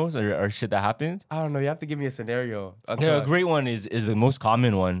scenarios or shit that happens? I don't know. You have to give me a scenario. Yeah, a great one is the most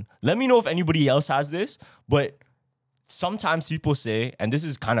common one. Let me know if anybody else has this, but sometimes people say, and this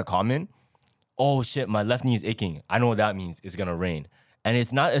is kind of common, oh shit, my left knee is aching. I know what that means. It's gonna rain. And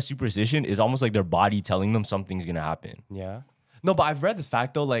it's not a superstition. It's almost like their body telling them something's gonna happen. Yeah. No, but I've read this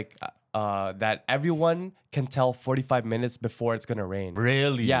fact though, like that everyone can tell 45 minutes before it's gonna rain.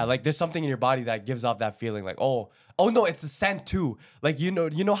 Really? Yeah, like there's something in your body that gives off that feeling, like oh no, it's the scent too. Like you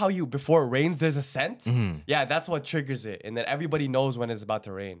know how before it rains there's a scent. Yeah, that's what triggers it, and then everybody knows when it's about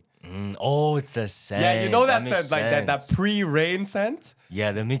to rain. Oh, it's the scent. Yeah, you know that makes scent, like that pre-rain scent.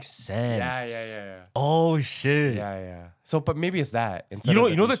 Yeah, that makes sense. Yeah. Oh shit. Yeah. So, but maybe it's that.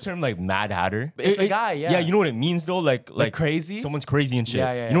 You know the term like Mad Hatter? It's the guy, yeah. Yeah, you know what it means though? Like crazy? Someone's crazy and shit.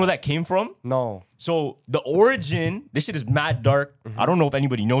 Yeah. You know where that came from? No. So the origin, this shit is mad dark. I don't know if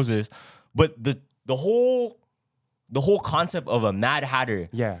anybody knows this, but the whole concept of a Mad Hatter.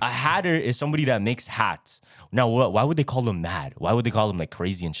 Yeah. A hatter is somebody that makes hats. Now, why would they call them mad? Why would they call them like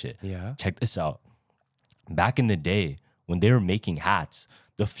crazy and shit? Yeah. Check this out. Back in the day, when they were making hats,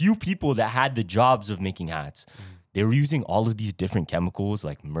 the few people that had the jobs of making hats, they were using all of these different chemicals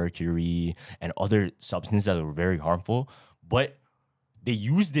like mercury and other substances that were very harmful, but they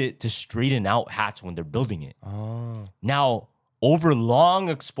used it to straighten out hats when they're building it. Oh. Now, over long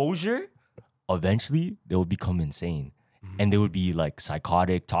exposure, eventually they will become insane and they would be like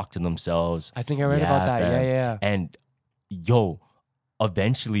psychotic, talk to themselves. I think I read about that. fam. Yeah. And yo,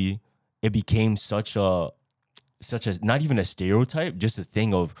 eventually it became such a not even a stereotype, just a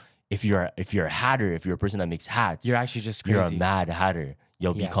thing of if you're a hatter, if you're a person that makes hats, You're actually just crazy. you're a mad hatter.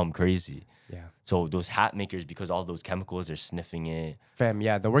 You'll Yeah. become crazy. Yeah. So those hat makers, because all those chemicals, they're sniffing it. Fam,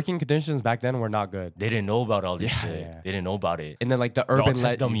 yeah, the working conditions back then were not good. They didn't know about all this Yeah, shit. yeah. They didn't know about it. And then like the all urban test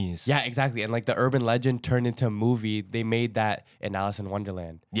legend. dummies. Yeah, exactly. And like the urban legend turned into a movie. They made that in Alice in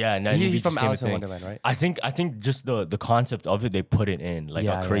Wonderland. Yeah, and then He's it from just became a Alice in thing. Wonderland, right? I think just the concept of it, they put it in like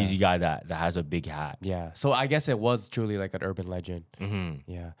Yeah, a crazy guy that has a big hat. Yeah. So I guess it was truly like an urban legend. Mm-hmm.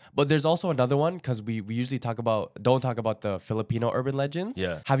 Yeah. But there's also another one because we usually don't talk about the Filipino urban legends.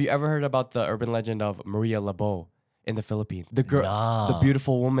 Yeah. Have you ever heard about the urban legend of Maria Labo in the Philippines? The girl, Nah. the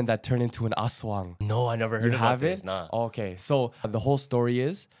beautiful woman that turned into an aswang. No, I never heard You about have this. it? Nah. Okay. So the whole story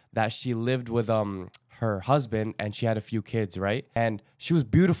is that she lived with her husband and she had a few kids, right? And she was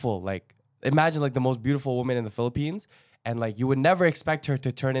beautiful. Like imagine like the most beautiful woman in the Philippines. And like you would never expect her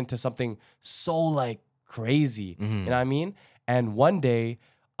to turn into something so like crazy. You know what I mean? And one day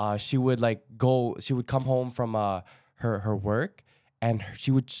she would come home from her work and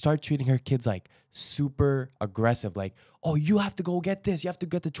she would start treating her kids like super aggressive, like, oh, you have to go get this, you have to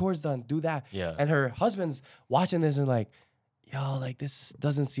get the chores done, do that. Yeah. And her husband's watching this and like, yo, like this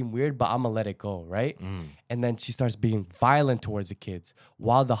doesn't seem weird, but I'm gonna let it go, right? And then she starts being violent towards the kids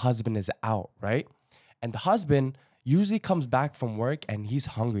while the husband is out, right? And the husband usually comes back from work and he's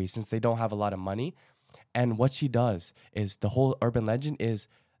hungry since they don't have a lot of money. And what she does is the whole urban legend is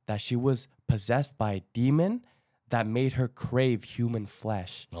that she was possessed by a demon that made her crave human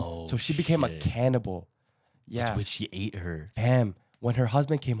flesh. Oh, so she became a shit. cannibal. Yeah. That's what she ate her. Fam, when her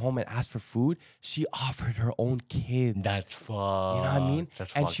husband came home and asked for food, she offered her own kids. That's fucked. You know what I mean?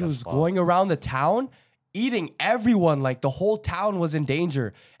 That's And fucked, she that's was fucked. going around the town eating everyone. Like the whole town was in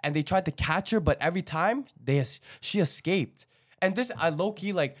danger. And they tried to catch her, but every time she escaped. And this, I low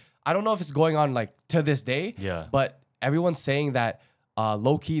key, like, I don't know if it's going on like to this day. Yeah. But everyone's saying that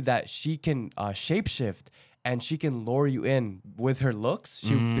low key that she can shapeshift and she can lure you in with her looks.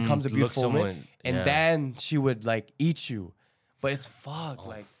 She becomes a look beautiful woman. someone- And yeah. then she would like eat you. But it's fucked.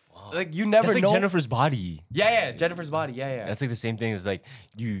 Like you never That's like know. Jennifer's body. Yeah, Jennifer's body. Yeah. That's like the same thing as like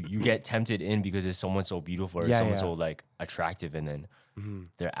you get tempted in because it's someone so beautiful or someone so like attractive, and then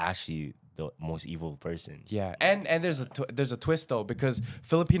they're actually the most evil person. Yeah, and there's a twist though, because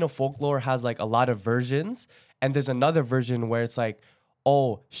Filipino folklore has like a lot of versions, and there's another version where it's like,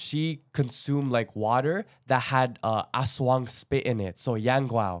 oh, she consumed like water that had aswang spit in it, so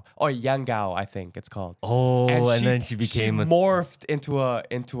yanguao or yangao, I think it's called. Oh, and then she became a morphed into a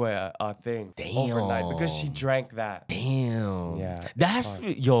thing overnight because she Damn. drank that. damn. Yeah, that has to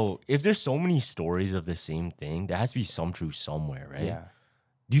be, yo. If there's so many stories of the same thing, there has to be some truth somewhere, right? Yeah.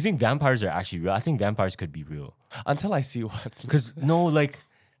 Do you think vampires are actually real? I think vampires could be real. Until I see one. Cause no, like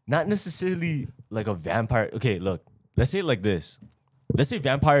not necessarily like a vampire. Okay, look, let's say it like this. Let's say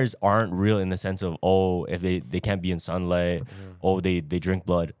vampires aren't real in the sense of, oh, if they can't be in sunlight, oh, they drink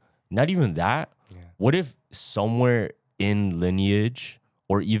blood. Not even that. Yeah. What if somewhere in lineage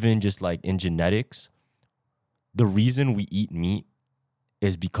or even just like in genetics, the reason we eat meat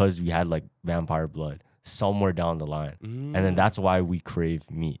is because we had like vampire blood somewhere down the line. And then that's why we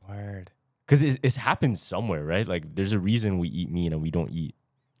crave meat. Word. Because it's happened somewhere, right? Like there's a reason we eat meat and we don't eat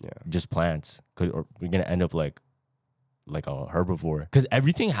just plants. Or we're going to end up like a herbivore. Because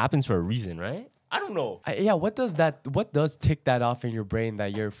everything happens for a reason, right? I don't know. Yeah, what does tick that off in your brain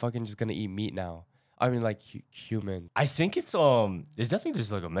that you're fucking just gonna eat meat now? I mean, like human. I think it's definitely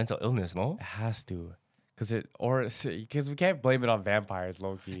just like a mental illness, no? It has to, because we can't blame it on vampires,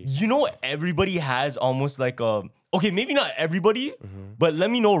 low key. You know, everybody has almost like okay, maybe not everybody, but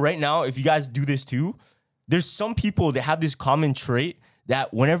let me know right now if you guys do this too. There's some people that have this common trait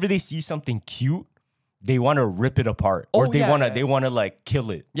that whenever they see something cute, they want to rip it apart, or they want to like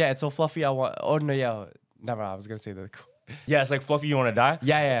kill it. Yeah, it's so fluffy. I want. Oh no, yeah, never. I was gonna say that. Yeah, it's like fluffy. You want to die?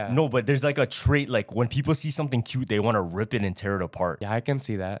 Yeah. No, but there's like a trait like when people see something cute, they want to rip it and tear it apart. Yeah, I can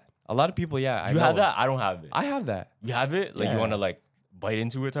see that. A lot of people. Yeah, You have that? I don't have it. I have that. You have it? Like Yeah. you want to like bite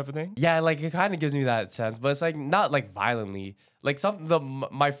into it type of thing? Yeah, like it kind of gives me that sense, but it's like not like violently. Like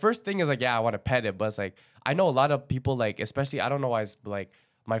my first thing is like, yeah, I want to pet it, but it's like I know a lot of people like, especially I don't know why it's like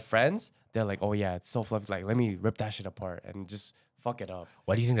my friends, they're like, oh yeah, it's so fluffy. Like let me rip that shit apart and just fuck it up.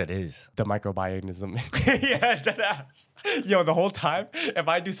 Why do you think that is? The microbiotism. Yeah, that ass. Yo, the whole time, if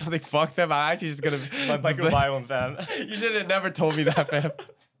I do something fuck them, I'm actually just gonna My microbiome, fam. You should have never told me that, fam.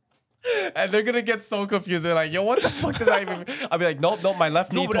 And they're gonna get so confused. They're like, yo, what the fuck does that even mean? I'll be like, nope, my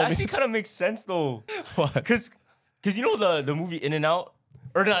left knee No, but it told me. actually kind of makes sense though. What? Because Because you know the movie In and Out?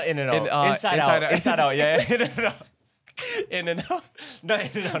 Or not In and Out. Inside Inside Out. Out. Inside Out, yeah. In and Out. In and out.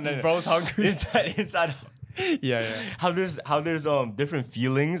 Not In and Out, no. Bro's hungry. Inside Out. Yeah. How there's different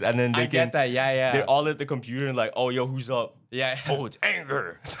feelings and then they I get that. Yeah. they're all at the computer and like, oh yo, who's up? Yeah. Oh, it's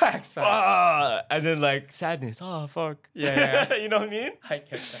anger. Facts. And then like sadness. Oh fuck. Yeah. You know what I mean? I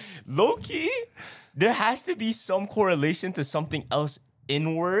get that. Low key, there has to be some correlation to something else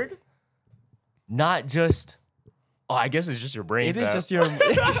inward, not just. Oh, I guess it's just your brain. It is just your.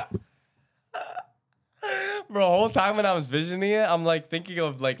 Bro, whole time when I was visioning it, I'm like thinking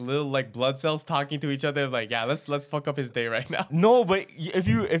of like little like blood cells talking to each other. Like, yeah, let's fuck up his day right now. No, but if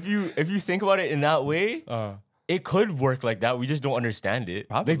you think about it in that way, it could work like that. We just don't understand it.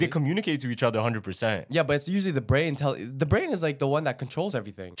 Probably. Like they communicate to each other 100%. Yeah, but it's usually the brain. The brain is like the one that controls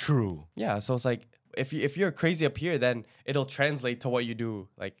everything. True. Yeah, so it's like if you're crazy up here, then it'll translate to what you do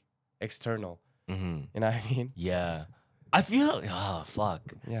like external. Mm-hmm. You know what I mean? Yeah. I feel fuck.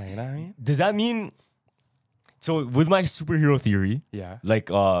 Yeah, you know what I mean? Does that mean? So with my superhero theory, Yeah. like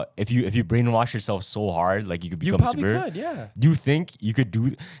if you brainwash yourself so hard, like you could You become a probably superhero. could, yeah. Do you think you could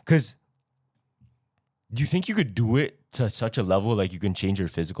do? Because do you think you could do it to such a level like you can change your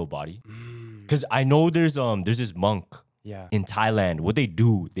physical body? Because I know there's this monk Yeah. in Thailand. What they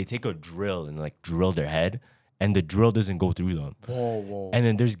do, they take a drill and like drill their head, and the drill doesn't go through them. Whoa. And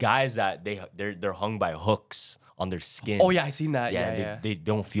then there's guys that they're hung by hooks on their skin. Oh yeah, I seen that. Yeah, Yeah. they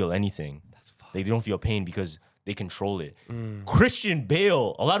don't feel anything. That's fucked. They don't feel pain because they control it. Christian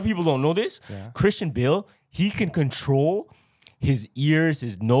Bale, a lot of people don't know this. Yeah. Christian Bale, he can control his ears,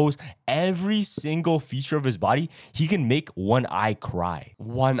 his nose, every single feature of his body. He can make one eye cry.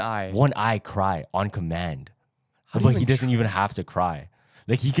 One eye. One eye cry on command. do you But even he doesn't even have to cry.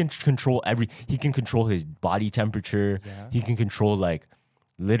 Like he can control he can control his body temperature. Yeah. He can control like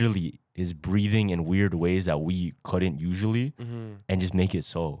literally his breathing in weird ways that we couldn't usually and just make it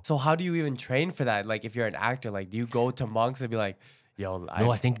so. So how do you even train for that? Like if you're an actor, like do you go to monks and be like, yo,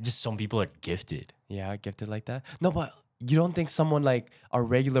 No, I think just some people are gifted. yeah, gifted like that? No, but you don't think someone like a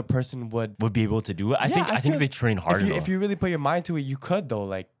regular person would Be able to do it. I Yeah, think feel they train hard enough. if you really put your mind to it, you could though,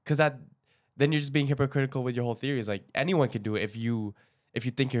 like, cause then you're just being hypocritical with your whole theories. Like anyone can do it if you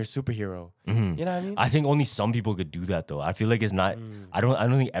think you're a superhero. You know what I mean? I think only some people could do that though. I feel like it's not. I don't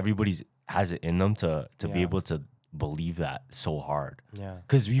think everybody's has it in them to be Yeah. able to believe that so hard. Yeah.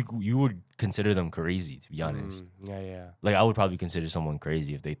 Because you would consider them crazy, to be honest. Yeah. Like I would probably consider someone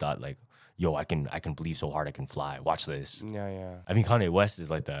crazy if they thought like, yo, I can believe so hard I can fly. Watch this. Yeah. I mean, Kanye West is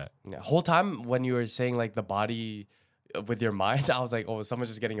like that. Yeah. Whole time when you were saying like the body with your mind, I was like, oh, someone's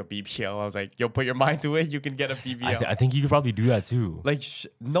just getting a BBL. I was like, yo, put your mind to it, you can get a BBL. I think you could probably do that too. Like,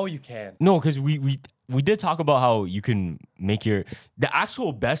 no, you can't. No, because we did talk about how you can make the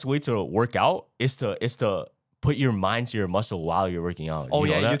actual best way to work out is to put your mind to your muscle while you're working out. Oh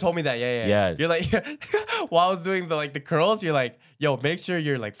you know yeah, that? you told me that. Yeah. Yeah. You're like, while I was doing the curls, you're like, yo, make sure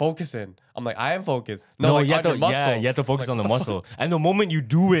you're like focusing. I'm like, I am focused. No, like, you have on to your muscle. you have to focus on the muscle. And the moment you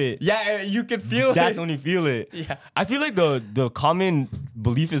do it, Yeah, you can feel that's it. when you feel it. Yeah. I feel like the common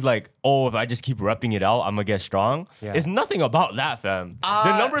belief is like, oh, if I just keep repping it out, I'm gonna get strong. Yeah. It's nothing about that, fam.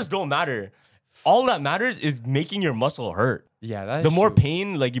 The numbers don't matter. All that matters is making your muscle hurt. Yeah, that's The more true.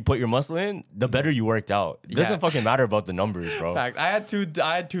 pain like you put your muscle in, the better you worked out. It doesn't Yeah. fucking matter about the numbers, bro. Fact. I had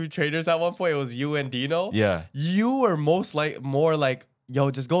two trainers at one point. It was you and Dino. Yeah. You were more like,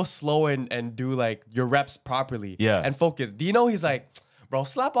 yo, just go slow and do like your reps properly. Yeah. And focus. Dino, he's like, bro,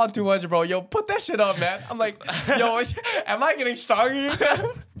 slap on 200, bro. Yo, put that shit up, man. I'm like, yo, am I getting stronger?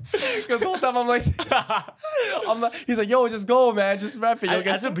 Because the whole time I'm like, he's like, yo, just go, man. Just rep it. You'll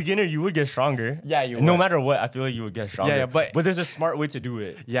get As a beginner, you would get stronger. Yeah, you No would. matter what, I feel like you would get stronger. Yeah, but there's a smart way to do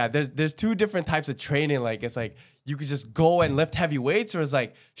it. Yeah, there's two different types of training. Like it's like you could just go and lift heavy weights, or it's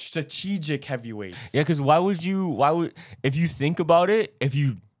like strategic heavy weights. Yeah, because if you think about it, if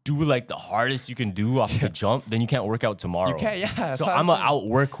you do like the hardest you can do off the jump, then you can't work out tomorrow. You can't, yeah. that's So what I'm gonna saying.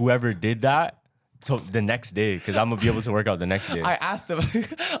 outwork whoever did that so the next day because I'm gonna be able to work out the next day. I asked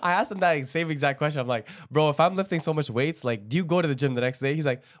him that same exact question. I'm like, bro, if I'm lifting so much weights, like, do you go to the gym the next day? He's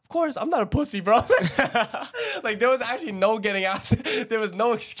like, of course, I'm not a pussy, bro. Like, there was actually no getting out. There was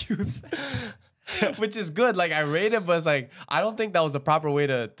no excuse. Which is good. Like, I rate it, but it's like, I don't think that was the proper way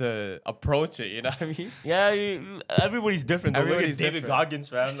to approach it. You know what I mean? Yeah, everybody's different. Though. Look at Everybody's David different. Goggins,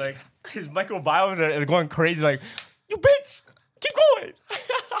 fam. Like his microbiomes are going crazy. Like, you bitch, keep going.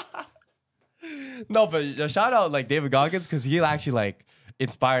 No, but shout out like David Goggins because he actually like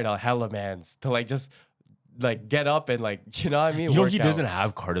inspired a hella mans to like just like get up and like, you know what I mean? You know Work he out. doesn't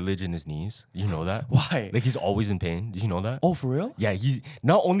have cartilage in his knees. You know that? Why? Like he's always in pain. Did you know that? Oh, for real? Yeah, he's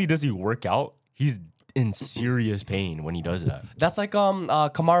not only does he work out, in serious pain when he does that. That's like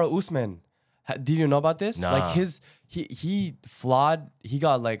Kamaru Usman. Do you know about this? Nah. Like he flawed. He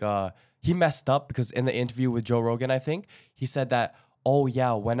got like he messed up because in the interview with Joe Rogan, I think he said that, oh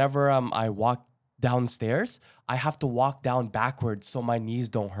yeah, whenever I walk downstairs, I have to walk down backwards so my knees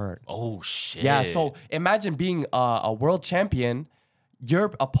don't hurt. Oh shit. Yeah, so imagine being a world champion.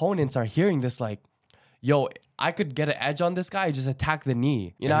 Your opponents are hearing this like, yo, I could get an edge on this guy, just attack the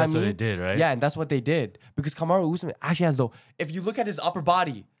knee. You know what I mean? That's what they did, right? Yeah, and that's what they did. Because Kamaru Usman actually has if you look at his upper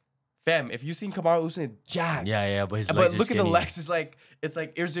body, fam, if you've seen Kamaru Usman, it's jacked. Yeah, but his legs But are look at the skinny. legs, it's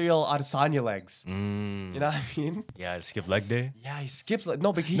like Israel Adesanya legs. You know what I mean? Yeah, skip leg day. Yeah, he skips like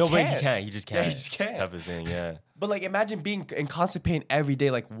but he No, can't. but he can't. He just can't. Yeah, he just can't. Type of thing. Yeah. But like imagine being in constant pain every day,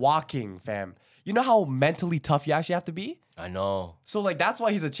 like walking, fam. You know how mentally tough you actually have to be? I know. So like that's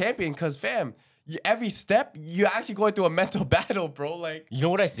why he's a champion, cause fam, every step you're actually going through a mental battle, bro. Like You know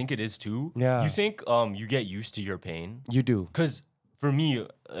what I think it is too? Yeah. You think you get used to your pain? you do. Cause for me,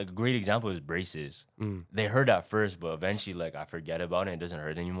 like, a great example is braces. They hurt at first, but eventually, like, I forget about it. It doesn't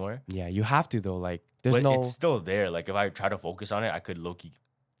hurt anymore. Yeah, you have to though. Like there's But no. it's still there. Like, if I try to focus on it, I could low-key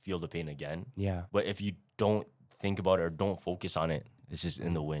feel the pain again. Yeah. But if you don't think about it or don't focus on it, it's just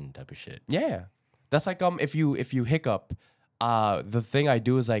in the wind type of shit. Yeah. That's like if you hiccup, the thing I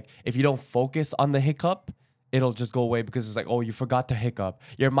do is like if you don't focus on the hiccup, it'll just go away because it's like, oh, you forgot to hiccup.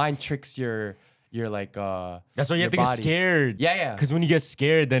 Your mind tricks your like That's why you your have to get body. scared. Yeah. Because when you get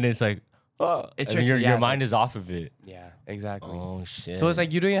scared, then it's like, oh, It and tricks your you, yeah, it's mind like- is off of it. Yeah, exactly. Oh, shit. So it's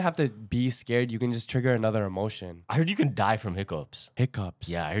like you don't even have to be scared. You can just trigger another emotion. I heard you can die from hiccups. Hiccups.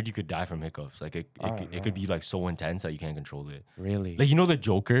 Yeah, I heard you could die from hiccups. Like, it could be, like, so intense that you can't control it. Really? Like, you know the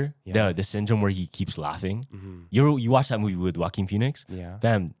Joker? Yeah. The syndrome where he keeps laughing? You watch that movie with Joaquin Phoenix? Yeah.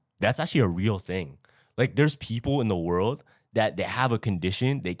 Fam, that's actually a real thing. Like, there's people in the world that they have a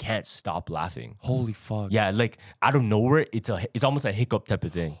condition, they can't stop laughing. Holy fuck. Yeah, like, out of nowhere, it's almost a hiccup type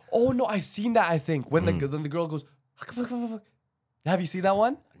of thing. Oh no, I've seen that. I think when the girl goes, have you seen that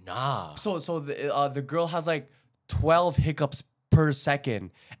one? Nah. So the girl has like 12 hiccups per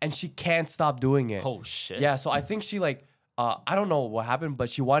second, and she can't stop doing it. Oh, shit. Yeah, so I think she like I don't know what happened, but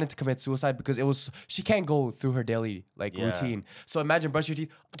she wanted to commit suicide because she can't go through her daily like Yeah. routine. So imagine brush your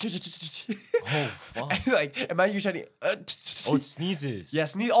teeth. Oh, fuck. And, like imagine you're trying to. Oh, it sneezes. Yeah,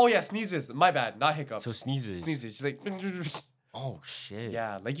 sneeze. Oh yeah, sneezes. My bad, not hiccups. So sneezes. Sneezes. She's like, Oh, shit.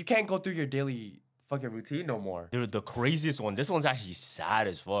 yeah, like you can't go through your daily fucking routine no more. Dude, the craziest one. This one's actually sad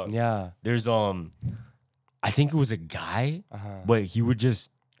as fuck. Yeah. There's I think it was a guy, but he would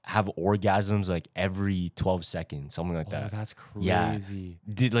just have orgasms like every 12 seconds, something like Oh, that. that's Yeah. crazy.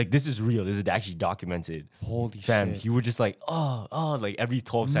 Like this is real. This is actually documented. Holy Fam, shit. he would just like like every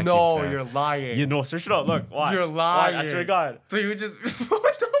 12 seconds. No, fam. you're lying. You know, search it up. Look, watch. You're Watch, I lying. swear to God. So you would just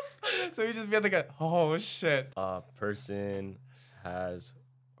what the so you just be like oh shit. A person has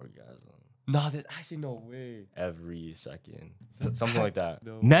orgasm Nah, there's actually no way. every second. Something like that.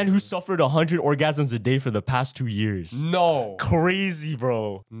 No Man who suffered 100 orgasms a day for the past 2 years. No. Crazy,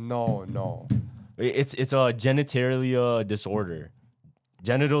 bro. No. It's a genitalia disorder.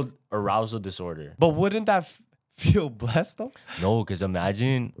 Genital arousal disorder. But wouldn't that feel blessed though? No, because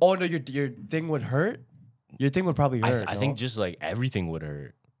imagine. Oh no, your thing would hurt? Your thing would probably hurt. I think just like everything would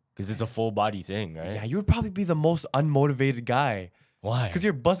hurt. Because it's a full body thing, right? yeah, you would probably be the most unmotivated guy. Why? Because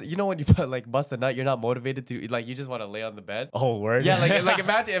you're you know when you put like bust a nut, you're not motivated to like you just want to lay on the bed. Oh, word? Yeah, like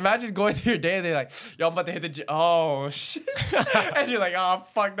imagine going through your day and they're like, yo, I'm about to hit the gym. Oh shit. And you're like, oh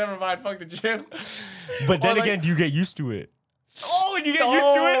fuck, never mind, fuck the gym. But then Or, like- again, you get used to it. Oh, you get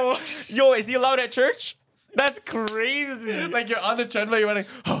Oh. used to it? Yo, is he allowed at church? That's crazy. Like you're on the treadmill, you're like,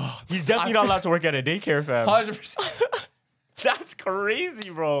 oh, He's definitely not allowed to work at a daycare, fam. 100%. That's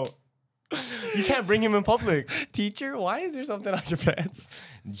crazy, bro. You can't bring him in public. Teacher, why is there something on your pants?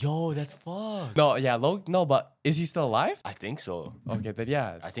 Yo, that's fucked. No, yeah, no, but is he still alive? I think so. Okay, then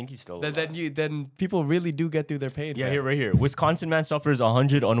yeah. I think he's still alive. Then people really do get through their pain. Yeah, man. here, right here. Wisconsin man suffers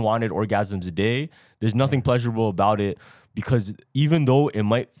 100 unwanted orgasms a day. There's nothing pleasurable about it because even though it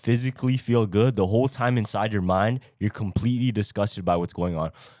might physically feel good, the whole time inside your mind, you're completely disgusted by what's going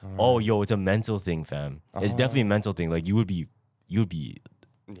on. Oh, yo, it's a mental thing, fam. It's definitely a mental thing. Like you would be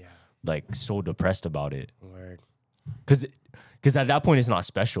Yeah. like so depressed about it. Word. Because at that point, it's not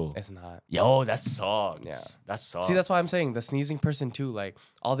special. It's not. Yo, that sucks. Yeah. That sucks. See, that's why I'm saying the sneezing person too. Like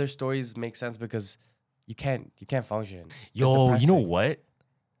all their stories make sense because you can't function. It's Yo, you know depressing. what? You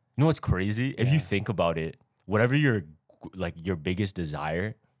know what's crazy? If Yeah. you think about it, whatever your biggest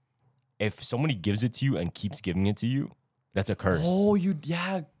desire, if somebody gives it to you and keeps giving it to you, that's a curse. Oh,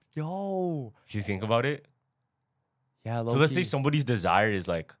 yo. If you think about it. Yeah. So let's say somebody's desire is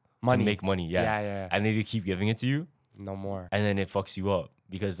like Money. to make money. Yeah. Yeah. And they keep giving it to you, No more. and then it fucks you up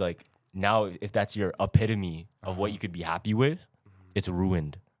because like now if that's your epitome of what you could be happy with, it's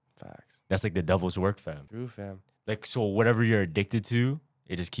ruined. Facts. That's like the devil's work, fam. True, fam. Like so, whatever you're addicted to,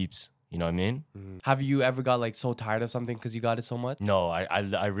 it just keeps. You know what I mean? Have you ever got like so tired of something because you got it so much? No,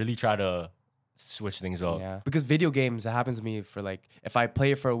 I really try to switch things up. Yeah. Because video games, it happens to me for like, if I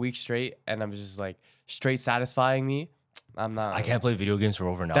play it for a week straight and I'm just like straight satisfying me, I'm not. I can't play video games for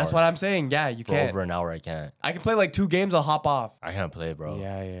over an hour. That's what I'm saying. Yeah, you For can't. over an hour, I can't. I can play like 2 games, I'll hop off. I can't play, bro.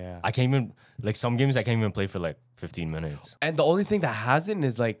 Yeah. I can't even like some games. I can't even play for like 15 minutes. And the only thing that hasn't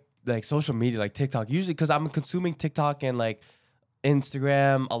is like social media, like TikTok. Usually, because I'm consuming TikTok and like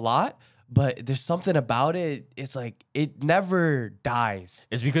Instagram a lot, but there's something about it. It's like it never dies.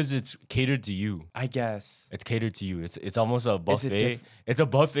 It's because it's catered to you. I guess. It's catered to you. It's almost a buffet. diff- It's a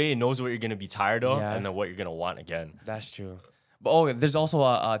buffet. It knows what you're gonna be tired of Yeah. and then what you're gonna want again. That's true. But there's also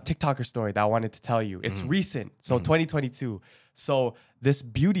a TikToker story that I wanted to tell you. It's recent, so 2022. So this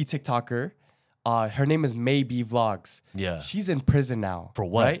beauty TikToker, her name is Maybe Vlogs. Yeah. She's in prison now. For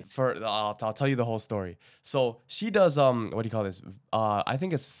what? Right? I'll tell you the whole story. So she does what do you call this? I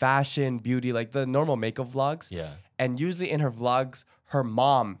think it's fashion, beauty, like the normal makeup vlogs. Yeah. And usually in her vlogs, her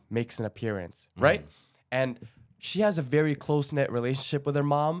mom makes an appearance, right? And she has a very close-knit relationship with her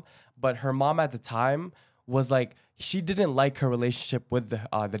mom, but her mom at the time was like, she didn't like her relationship with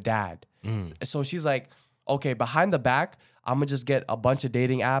the dad. So she's like, okay, behind the back, I'm gonna just get a bunch of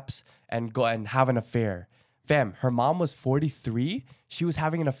dating apps and go and have an affair. Fam, her mom was 43. She was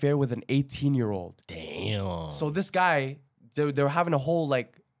having an affair with an 18-year-old. Damn. So this guy, they were having a whole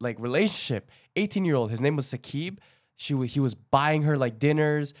like relationship. 18-year-old, his name was Sakib. He was buying her like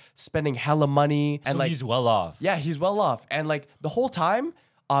dinners, spending hella money, and So like he's well off. yeah, he's well off. And like the whole time,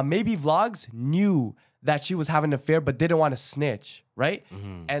 Maybe Vlogs knew that she was having an affair, but didn't want to snitch, right?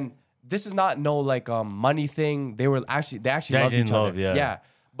 And this is not no like money thing. They actually loved each other. Yeah.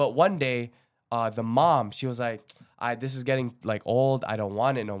 But one day, the mom, she was like, this is getting like old. I don't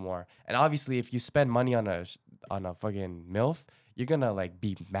want it no more. And obviously, if you spend money on a fucking MILF, you're gonna like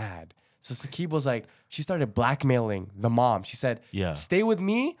be mad. So Sakib was like, she started blackmailing the mom. She said, Yeah. stay with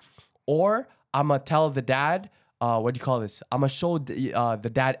me, or I'm gonna tell the dad. What do you call this? I'm gonna show the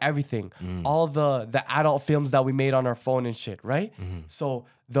dad everything, all the adult films that we made on our phone and shit, right? So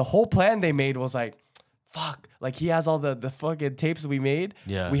the whole plan they made was like, fuck, like he has all the fucking tapes we made.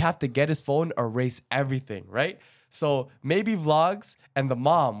 Yeah. We have to get his phone, erase everything, right? So Maybe Vlogs and the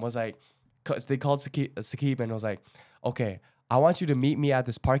mom was like, cause they called Sakib and was like, okay, I want you to meet me at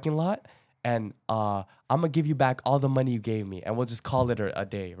this parking lot, and I'm gonna give you back all the money you gave me, and we'll just call it a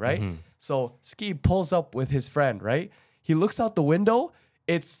day, right? So Sakib pulls up with his friend, right? He looks out the window.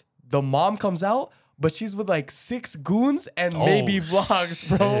 It's the mom comes out, but she's with like 6 goons and Maybe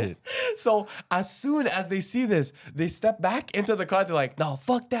Vlogs, bro. Shit. So as soon as they see this, they step back into the car. They're like, no,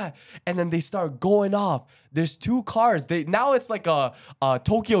 fuck that. And then they start going off. There's 2 cars. Now it's like a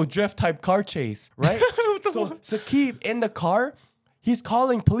Tokyo Drift type car chase, right? So Sakib in the car, he's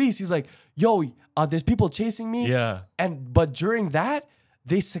calling police. He's like, yo, there's people chasing me. Yeah. But during that,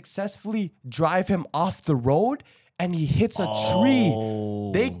 they successfully drive him off the road and he hits a tree.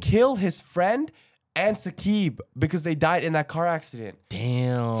 They kill his friend and Sakib because they died in that car accident.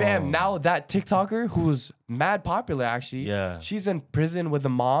 Damn. Fam, now that TikToker who's mad popular actually, Yeah. she's in prison with the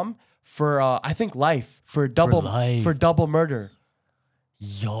mom for I think life for double life. murder.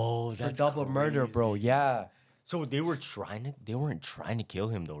 Yo, For that's double murder, bro. Yeah. So they weren't trying to kill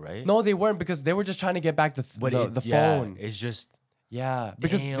him though, right? No, they weren't because they were just trying to get back the phone. It's just Yeah,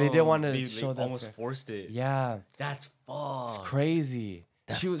 because they didn't want to they show that. almost forced it. Yeah, That's fucked. it's crazy.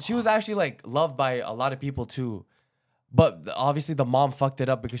 She was actually like loved by a lot of people too, but obviously the mom fucked it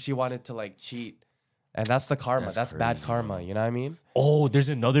up because she wanted to like cheat, and that's the karma. That's bad crazy, karma. You know what I mean? Oh, there's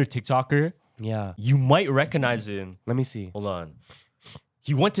another TikToker. Yeah. You might recognize him. Let me see. Hold on.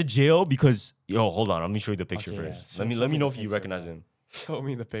 He went to jail because hold on. Let me show you the picture Okay, first. yeah. Let Show me me know the if you picture, recognize bro. him. Show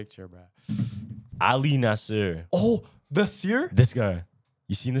me the picture, bro. Ali Nasser. Oh, the seer? This guy.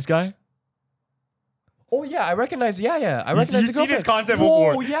 You seen this guy? Oh yeah, I recognize. Yeah, I You recognize. the seen his girlfriend. content Whoa,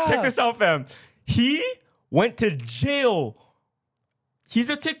 before. Yeah. Check this out, fam. He went to jail. He's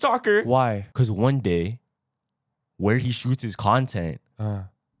a TikToker. Why? Because one day, where he shoots his content,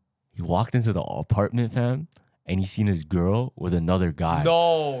 he walked into the apartment, fam, and he seen his girl with another guy.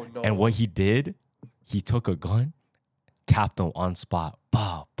 No. And what he did, he took a gun, capped him on spot.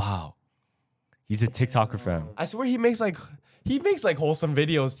 Bow, bow. He's a TikToker, fam. I swear he makes like wholesome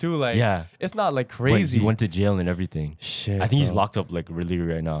videos too. Like it's not like But crazy. he went to jail and everything. Shit. I think he's bro. locked up like really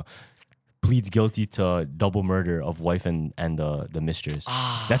right now. pleads guilty to double murder of wife and the mistress.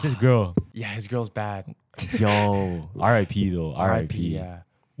 That's his girl. Yeah, his girl's bad. Yo, R.I.P. though. R.I.P. Yeah.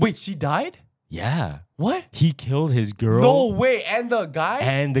 Wait, she died? Yeah. What? He killed his girl. No way. And the guy?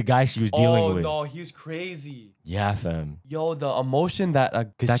 And the guy she was dealing with. Oh no, he's crazy. Yeah, fam. Yo, the emotion that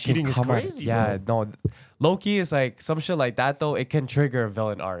that cheating can is come out- crazy, Yeah, no. Loki is like some shit like that though. It can trigger a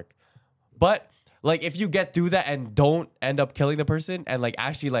villain arc, but like if you get through that and don't end up killing the person and like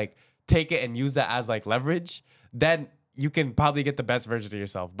actually like take it and use that as like leverage, then you can probably get the best version of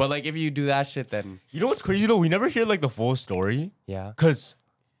yourself. But like if you do that shit, then You know what's crazy though? We never hear like the full story. yeah, Cause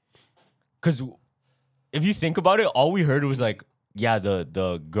if you think about it, all we heard was like, yeah,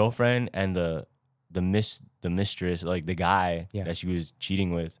 the girlfriend and the mistress, like the guy Yeah. that she was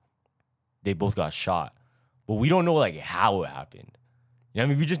cheating with, they both got shot. But we don't know like how it happened. You know what I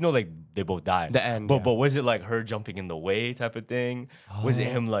mean? We just know like they both died. The end, But yeah. but was it like her jumping in the way type of thing? Was it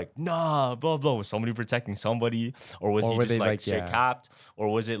him like, nah, blah blah? Was somebody protecting somebody? Or was Or he were just they, like like, straight yeah. capped? Or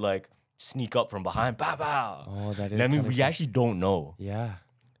was it like sneak up from behind? Bow bow. Oh, that You know what I is mean? kinda We cool. actually don't know. yeah,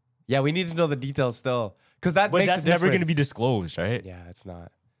 yeah. We need to know the details still, because that But makes that's a never gonna be difference. disclosed, right? Yeah, it's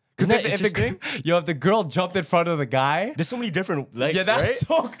not. Isn't Because that interesting? if the girl jumped in front of the guy. There's so many different like Yeah, that's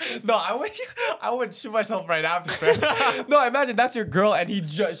right? so. No, I would shoot myself right after, fam. No, imagine that's your girl and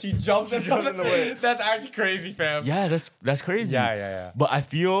she jumps in front of the way. That's actually crazy, fam. Yeah, that's crazy. Yeah. But I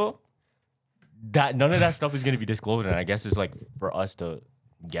feel that none of that stuff is gonna be disclosed, and I guess it's like for us to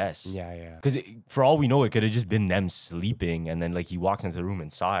guess. Yeah. Because for all we know, it could have just been them sleeping, and then like he walks into the room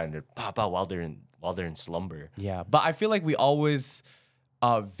and saw it, and they're pop out while they're in slumber. Yeah, but I feel like we always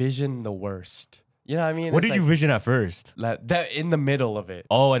vision the worst. You know what I mean? What It's did you like vision at first? that in the middle of it?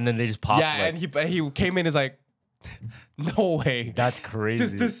 Oh, and then they just popped. Yeah, like, and he came in as like, no way. that's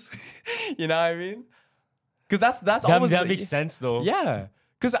crazy. This, you know what I mean? Because that's that always that the- makes sense though. Yeah.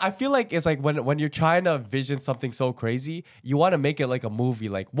 Because I feel like it's like when you're trying to vision something so crazy, you want to make it like a movie.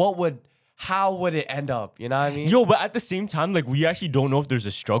 Like, how would it end up? You know what I mean? Yo, but at the same time, like we actually don't know if there's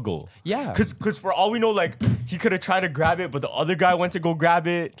a struggle. Yeah. Cause for all we know, like he could have tried to grab it, but the other guy went to go grab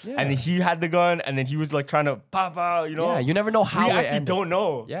it, Yeah. and then he had the gun, and then he was like trying to pop out. You know? Yeah, you never know how we it actually ended. don't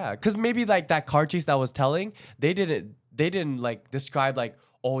know. Yeah, because maybe like that car chase that I was telling, they didn't like describe like,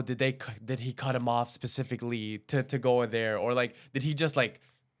 oh, did he cut him off specifically to go in there, or like did he just like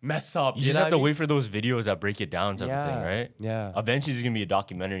mess up? You just know have what to I mean? wait for those videos that break it down, type of thing, Yeah, right? yeah. Eventually, there's gonna be a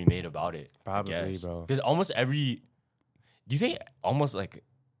documentary made about it. Probably, bro. Because do you think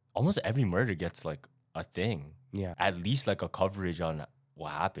almost every murder gets like a thing? Yeah. At least like a coverage on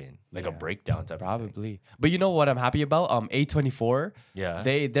what happened, like a Yeah. breakdown type of thing. Probably. But you know what I'm happy about? A24. Yeah.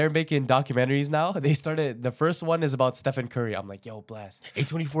 They're making documentaries now. They started, the first one is about Stephen Curry. I'm like, yo, bless.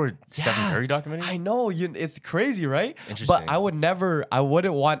 A24 Stephen Yeah. Curry documentary. I know, it's crazy, right? interesting. But I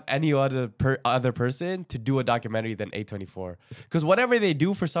wouldn't want any other person to do a documentary than A24. Because whatever they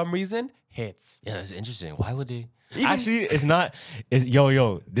do for some reason hits. Yeah, that's interesting. Why would they? Actually, it's not. It's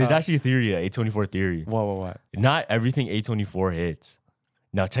yo. There's actually a theory, a A24 theory. What? Not everything A24 hits.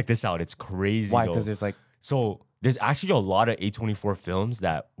 Now check this out. It's crazy. Why? though. Because there's like, So there's actually a lot of A24 films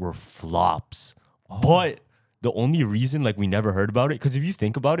that were flops. But the only reason like we never heard about it, because if you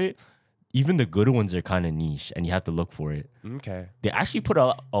think about it, even the good ones are kind of niche and you have to look for it. okay. They actually put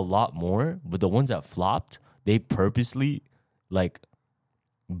out a lot more, but the ones that flopped, they purposely like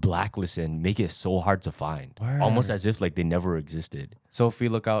blacklist and make it so hard to find. Almost Word. as if like they never existed. So if we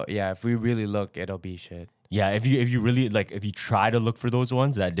look out, if we really look, it'll be shit. Yeah, if you really like if you try to look for those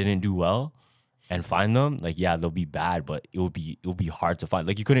ones that didn't do well and find them, like yeah, they'll be bad, but it would be hard to find.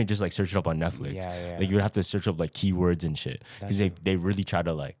 Like you couldn't just like search it up on Netflix. Yeah. Like you would have to search up like keywords and shit. Because That's they really try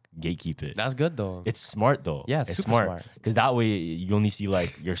to like gatekeep it. That's good though. It's smart though. Yeah, it's super smart. Because that way you only see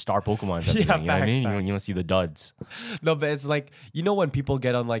like your star Pokemon. Type of Yeah, thing, you know what I mean? facts. You don't see the duds. No, but it's like, you know, when people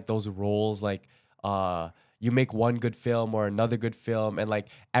get on like those roles, like you make one good film or another good film, and like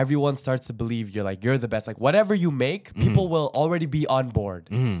everyone starts to believe you're the best. Like whatever you make, people will already be on board.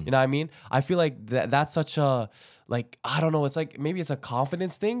 You know what I mean? I feel like that's such a, like, I don't know. It's like maybe it's a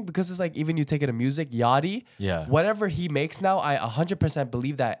confidence thing, because it's like even you take it to music, Yachty. Yeah. Whatever he makes now, I 100%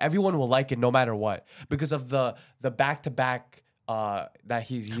 believe that everyone will like it no matter what, because of the back to back that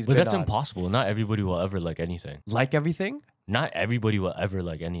he's. But been that's on. impossible. Not everybody will ever like anything. Like everything. Not everybody will ever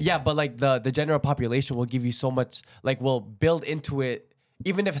like anything. Yeah, but like the general population will give you so much, like will build into it.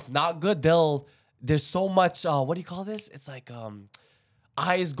 Even if it's not good, there's so much, what do you call this? It's like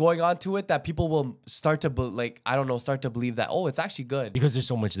eyes going on to it that people will start to start to believe that, oh, it's actually good. Because there's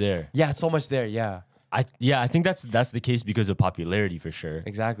so much there. Yeah, so much there. Yeah, I think that's the case because of popularity for sure.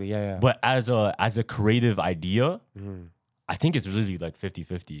 exactly. Yeah. But as a creative idea, I think it's really like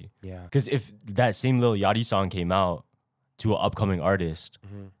 50-50. Yeah. Because if that same Lil Yachty song came out to an upcoming artist,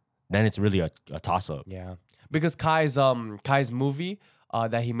 then it's really a toss-up. Yeah. Because Kai's movie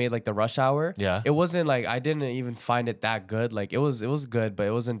that he made, like the Rush Hour. Yeah. It wasn't like, I didn't even find it that good. Like it was good, but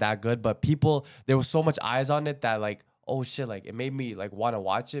it wasn't that good. But people, there was so much eyes on it that like, oh shit, like it made me like want to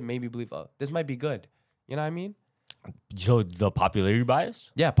watch it, made me believe, oh, this might be good. You know what I mean? So the popularity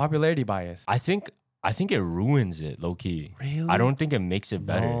bias? Yeah, popularity bias. I think it ruins it, low key. Really? I don't think it makes it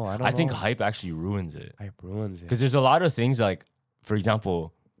better. No, I don't think know. hype actually ruins it. Hype ruins it. Because there's a lot of things like, for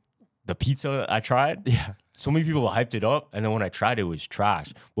example, the pizza I tried. Yeah. So many people hyped it up, and then when I tried it, it was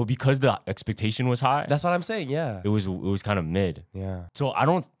trash. Well, because the expectation was high, That's what I'm saying. Yeah. it was kind of mid. Yeah. So I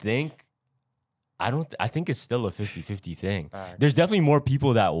think it's still a 50-50 thing. Alright. There's definitely more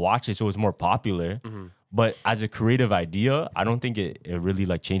people that watch it, so it's more popular. But as a creative idea, I don't think it really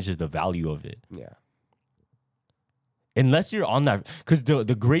like changes the value of it. Yeah. Unless you're on that, because the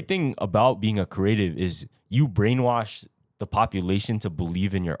great thing about being a creative is you brainwash the population to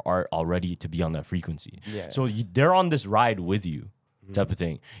believe in your art already to be on that frequency. Yeah. So they're on this ride with you, type of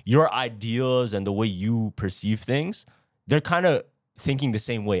thing. Your ideas and the way you perceive things, they're kind of thinking the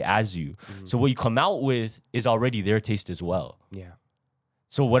same way as you. So what you come out with is already their taste as well. Yeah.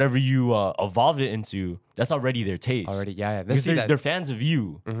 So whatever you evolve it into, that's already their taste. Already. Yeah. Because they're fans of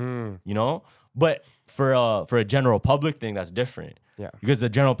you, you know? But for a general public thing, that's different. Yeah. Because the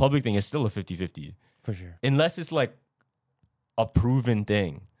general public thing is still a 50-50. For sure. Unless it's like a proven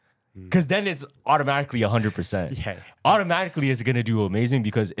thing. Because then it's automatically 100%. Yeah. Automatically it's going to do amazing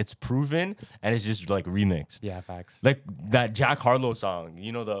because it's proven and it's just like remixed. Yeah. Facts. Like that Jack Harlow song,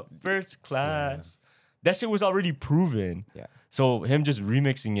 you know, the first class. That shit was already proven. Yeah. So him just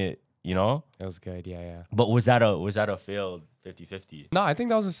remixing it, you know? It was good. Yeah. Yeah. But was that a failed 50-50? No, I think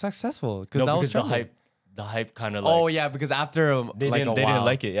that was a successful No, that was because trending. the hype kind of like Oh yeah, because after they like didn't a while,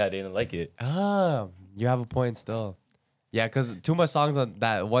 like it. Yeah, they didn't like it. You have a point still. Yeah, because too much songs on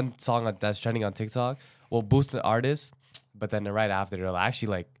that one song that's trending on TikTok will boost the artist, but then right after they'll actually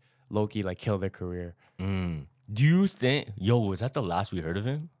like low-key like kill their career. Do you think was that the last we heard of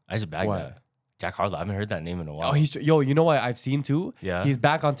him? I just bagged What? that. Jack Harlow. I haven't heard that name in a while. Oh, you know what I've seen too? Yeah. He's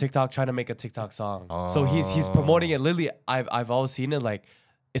back on TikTok trying to make a TikTok song. So he's promoting it. Literally, I've always seen it like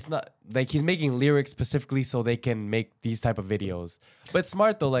it's not like he's making lyrics specifically so they can make these type of videos. But it's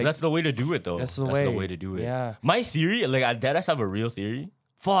smart though, like That's the way to do it though. That's the way. to do it. Yeah. My theory, like I deadass have a real theory.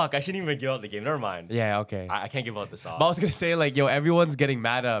 Fuck, I shouldn't even give out the game. Never mind. yeah, okay. I can't give out the sauce. But I was gonna say like, yo, everyone's getting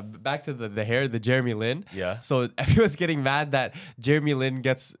mad. Back to the hair, the Jeremy Lin. Yeah. So everyone's getting mad that Jeremy Lin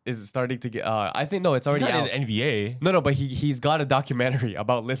is starting to get. I think no, it's He's already not out. in the NBA. No, but he's got a documentary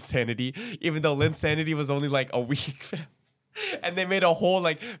about Linsanity, even though Linsanity was only like a week. And they made a whole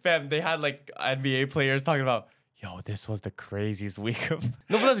like, fam, they had like NBA players talking about, yo, this was the craziest week of.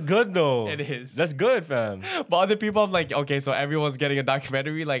 No, but that's good though. It is. That's good, fam. But other people, I'm like, okay, so everyone's getting a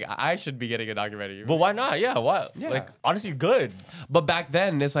documentary. Like, I should be getting a documentary. But why not? Yeah, why? Yeah. Like honestly, good. But back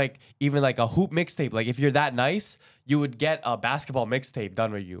then, it's like even like a hoop mixtape. Like if you're that nice, you would get a basketball mixtape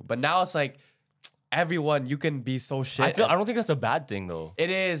done with you. But now it's like everyone, you can be so shit. I don't think that's a bad thing though. It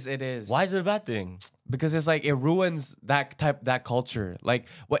is. It is. Why is it a bad thing? Because it's like it ruins that culture. Like,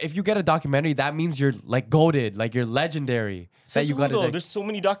 what if you get a documentary? That means you're like goated, like you're legendary. Says you who, got though? like, There's so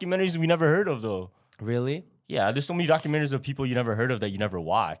many documentaries we never heard of though. really. Yeah, there's so many documentaries of people you never heard of that you never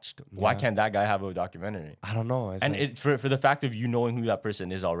watched. Why Yeah. can't that guy have a documentary? I don't know. It's And like, it for the fact of you knowing who that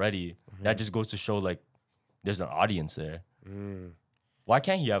person is already, that just goes to show like there's an audience there. Why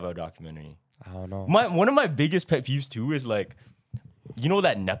can't he have a documentary? I don't know. One of my biggest pet peeves too is like, you know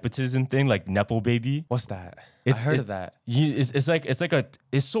that nepotism thing, like nepo baby. What's that? I heard of that.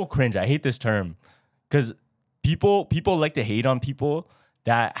 It's so cringe. I hate this term because people like to hate on people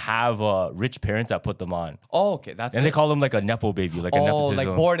that have rich parents that put them on, Oh, okay. That's and it. they call them like a nepo baby, like a Oh, nepotism,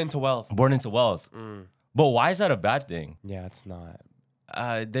 like born into wealth. born into wealth. But why is that a bad thing? Yeah, it's not.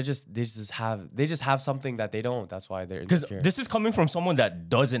 They just have something that they don't. That's why they're Because insecure. this is coming from someone that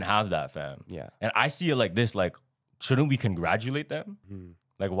doesn't have that, fam. Yeah. And I see it like this, like, shouldn't we congratulate them?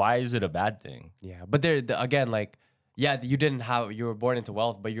 Like, why is it a bad thing? Yeah, but again, like, yeah, you were born into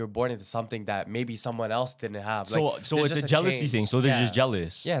wealth, but you were born into something that maybe someone else didn't have. So Like, it's there's a just jealousy chain. thing. So they're Yeah. just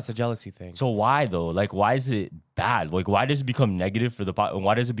jealous. Yeah, it's a jealousy thing. So why though? Like, why is it bad? Like, why does it become negative for the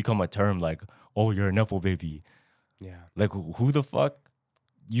why does it become a term like, oh, you're a nepo baby? Yeah. Like, who the fuck?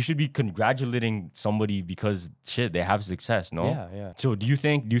 You should be congratulating somebody because shit, they have success, no? Yeah, yeah. So do you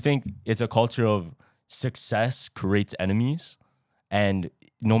think it's a culture of success creates enemies, and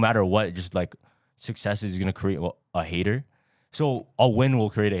no matter what, just like success is gonna create a hater? So a win will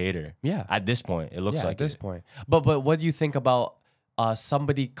create a hater. Yeah. At this point, it looks like at this it. point. But what do you think about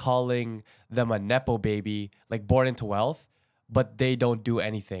somebody calling them a nepo baby, like born into wealth, but they don't do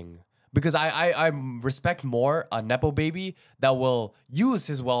anything? Because I respect more a nepo baby that will use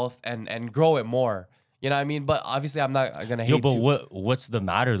his wealth and grow it more. You know what I mean? But obviously, I'm not gonna hate. Yo, but what's the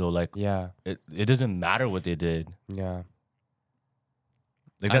matter though? Like, Yeah, it doesn't matter what they did. yeah.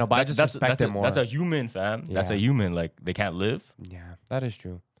 Like I know, but I just respect them more. That's a human, fam. That's a Yeah. human. Like they can't live. Yeah, that is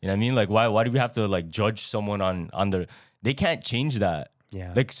true. You know what I mean? Like why do we have to like judge someone on their? They can't change that.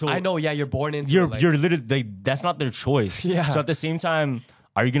 Yeah, Like so. I know. Yeah, you're born into. You're it, like, you're literally like that's not their choice. Yeah. So at the same time,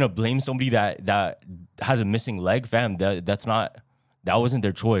 are you gonna blame somebody that has a missing leg, fam? That wasn't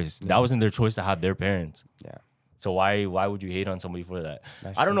their choice. That wasn't their choice to have their parents. Yeah. So why would you hate on somebody for that?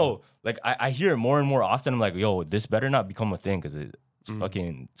 That's I don't true. know. Like I hear it more and more often. I'm like, yo, this better not become a thing because it's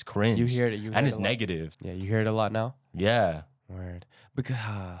fucking it's cringe. You hear it. You hear and it it's a lot. negative. Yeah, you hear it a lot now. Yeah. Word.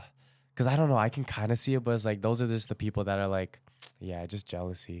 Because I don't know. I can kind of see it, but it's like those are just the people that are like, yeah, just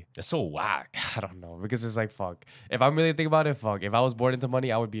jealousy. It's so whack. I don't know, because it's like, fuck. If I'm really thinking about it, fuck. If I was born into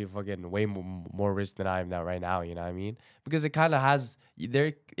money, I would be fucking way more rich than I am now right now. You know what I mean? Because it kind of has,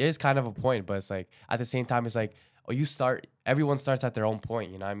 there is kind of a point, but it's like at the same time, it's like, oh, everyone starts at their own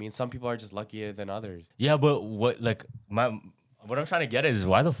point. You know what I mean? Some people are just luckier than others. Yeah, but what I'm trying to get is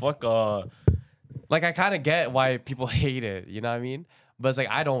why the fuck Like I kind of get why people hate it. You know what I mean? But it's like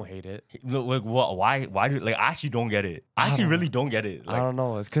I don't hate it. like what why do like I actually don't get it. I actually really don't get it. I Like don't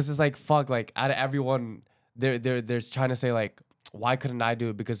know. It's because it's like fuck. Like out of everyone, they're trying to say like, why couldn't I do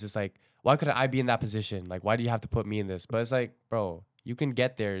it? Because it's like, why couldn't I be in that position? Like, why do you have to put me in this? But it's like, bro, you can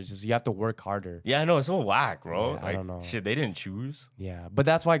get there. It's just you have to work harder. yeah, no, it's so whack, bro. Yeah, I Like, don't know. Shit, they didn't choose. Yeah, but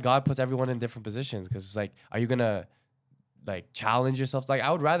that's why God puts everyone in different positions. Because it's like, are you gonna like challenge yourself? Like, I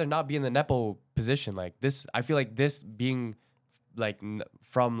would rather not be in the nepo position. Like this, I feel like this being like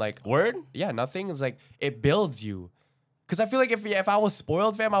from like Word? yeah, nothing is like it builds you. Cause I feel like if I was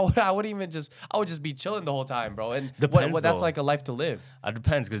spoiled, fam, I would just be chilling the whole time, bro. And Depends, that's though. like a life to live. It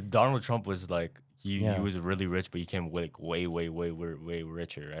depends because Donald Trump was like he Yeah. was really rich, but he came like way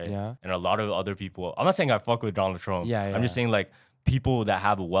richer, right? Yeah. And a lot of other people. I'm not saying I fuck with Donald Trump. Yeah, I'm just yeah. saying like people that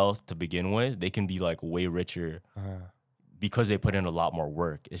have wealth to begin with, they can be like way richer because they put in a lot more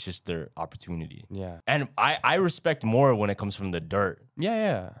work. It's just their opportunity. Yeah, And I respect more when it comes from the dirt.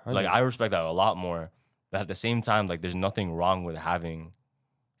 yeah. Like I respect that a lot more. But at the same time, like there's nothing wrong with having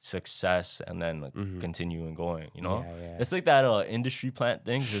success and then like continuing going, you know? Yeah, yeah. It's like that industry plant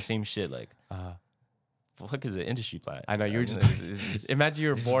thing. It's the same shit. Like fuck is an industry plant? I know you were just it's imagine you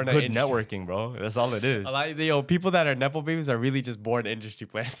were just born good in networking, bro. That's all it is. A lot of people that are nepo babies are really just born industry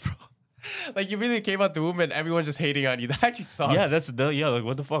plants, bro. Like you really came out the womb and everyone's just hating on you. That actually sucks. Yeah, like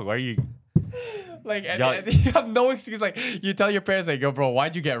what the fuck? Why are you like and, Yeah. and you have no excuse. Like you tell your parents like, yo, bro,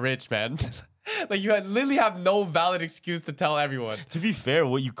 why'd you get rich, man? Like you literally have no valid excuse to tell everyone. to be fair,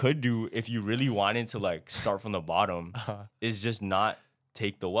 what you could do if you really wanted to like start from the bottom is just not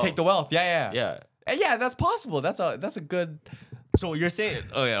take the wealth. Take the wealth. Yeah. Yeah. And yeah, that's possible. That's a good. So you're saying,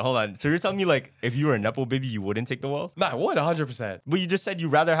 oh yeah, hold on. So you're telling me like if you were a nepo baby, you wouldn't take the wealth? No, I would 100%. But you just said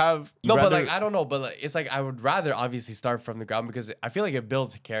you'd rather have. But like I don't know, but like it's like I would rather obviously start from the ground because I feel like it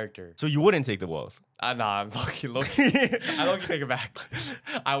builds character. So you wouldn't take the wealth? Nah, I'm lucky. I low-key take it back.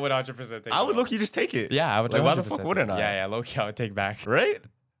 I would 100% take it. I would low-key just take it. Yeah, I would. Like, why the 100% fuck take wouldn't it. I? Yeah, low-key, I would take back. Right?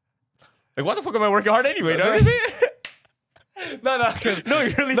 Like, why the fuck am I working hard anyway? No, Don't you think? No, No,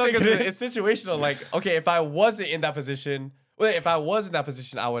 you're really taking it. it's situational. Like, okay, if I wasn't in that position, if I was in that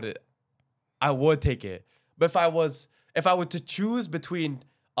position, I would take it. But if I were to choose between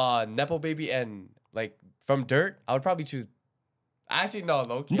nepo baby and like from dirt, I would probably choose. Actually, no,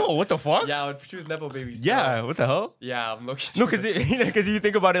 low-key. No, what the fuck? Yeah, I would choose nepo baby. still. Yeah, what the hell? Yeah, I'm looking. No, because you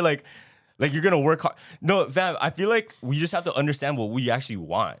think about it like you're gonna work hard. No, fam, I feel like we just have to understand what we actually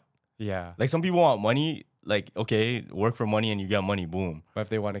want. Yeah, Like some people want money. Like, okay, work for money and you get money, boom. but if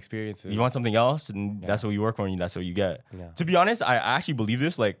they want experiences, You want something else, and that's what you work for, and that's what you get. Yeah. To be honest, I actually believe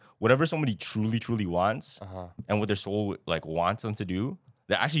this. Like, whatever somebody truly wants, and what their soul like wants them to do,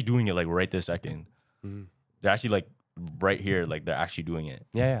 they're actually doing it like right this second. They're actually like right here, like they're actually doing it.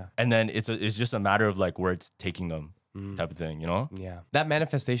 yeah. And then it's just a matter of like where it's taking them, type of thing, you know? Yeah. That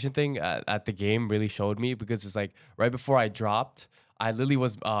manifestation thing at the game really showed me because it's like right before I dropped, I literally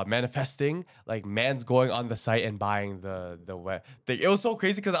was manifesting like man's going on the site and buying the web thing. It was so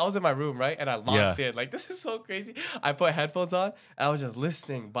crazy because I was in my room, right? And I locked in. Like, this is so crazy. I put headphones on and I was just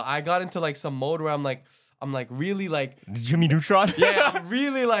listening. But I got into like some mode where I'm like really like Jimmy Neutron? yeah, I'm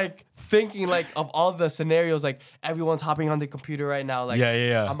really like thinking like of all the scenarios, like everyone's hopping on the computer right now. Like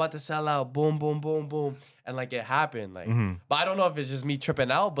Yeah. I'm about to sell out. Boom. And and like it happened. Like, Mm-hmm. but I don't know if it's just me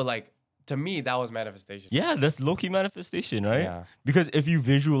tripping out, but like to me that was manifestation. Yeah, that's low-key manifestation, right? Yeah. Because if you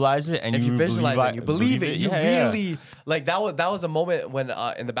visualize it and If you visualize it, and you believe it, you yeah. really like that was a moment when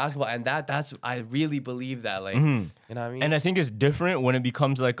in the basketball, and that's I really believe that, like, Mm-hmm. you know what I mean? And I think it's different when it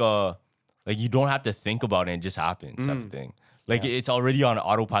becomes like you don't have to think about it, it just happens type of thing. Like it's already on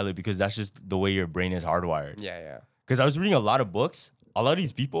autopilot because that's just the way your brain is hardwired. yeah. Because I was reading a lot of books. A lot of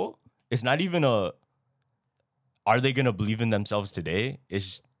these people, it's not even are they gonna believe in themselves today?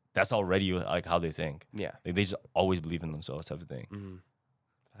 It's that's already like how they think. Yeah. Like they just always believe in themselves type of thing. Mm-hmm.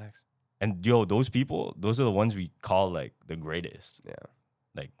 Facts. And yo, those people, those are the ones we call like the greatest. Yeah.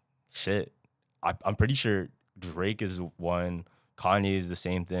 Like shit. I'm pretty sure Drake is one. Kanye is the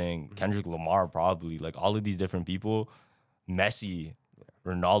same thing. Kendrick Lamar probably. Like all of these different people. Messi,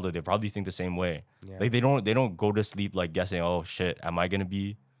 Ronaldo, they probably think the same way. Yeah. Like they don't go to sleep like guessing, oh shit, am I gonna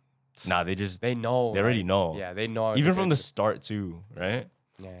be? Nah, They know. They already like, know. Yeah, they know. Even from the start too, right?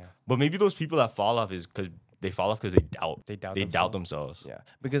 Yeah. But maybe those people that fall off is because they fall off because they doubt. They doubt They doubt themselves. Yeah,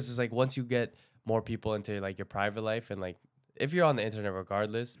 because it's like once you get more people into like your private life, and like if you're on the internet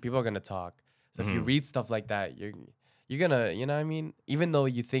regardless, people are gonna talk. So if you read stuff like that, you're gonna, you know what I mean? Even though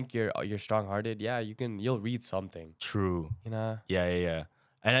you think you're strong-hearted, yeah, you'll read something. True. You know? Yeah.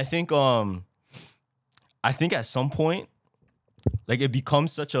 And I think at some point, like it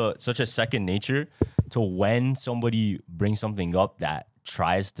becomes such a second nature to when somebody brings something up that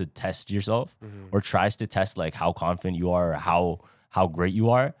tries to test yourself or tries to test like how confident you are or how great you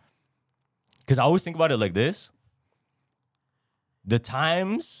are. Because I always think about it like this. The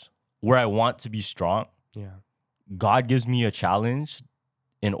times where I want to be strong, Yeah. God gives me a challenge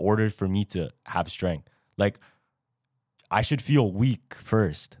in order for me to have strength. Like I should feel weak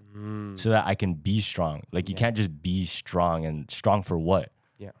first so that I can be strong. Like you can't just be strong, and strong for what?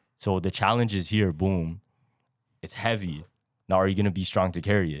 Yeah. So the challenge is here, boom. It's heavy. Now are you going to be strong to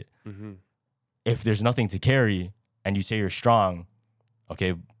carry it? Mm-hmm. If there's nothing to carry and you say you're strong,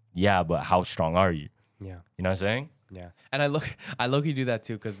 okay, yeah, but how strong are you? Yeah. You know what I'm saying? Yeah. And I low-key do that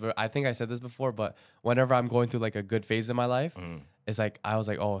too, because I think I said this before, but whenever I'm going through like a good phase in my life, it's like I was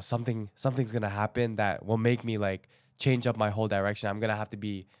like, oh, something's gonna happen that will make me like change up my whole direction. I'm gonna have to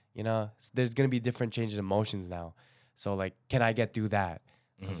be, you know, there's gonna be different changes in emotions now. So like, can I get through that?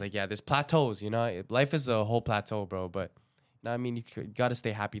 So it's like, yeah, there's plateaus, you know. Life is a whole plateau, bro. But you know what I mean, you gotta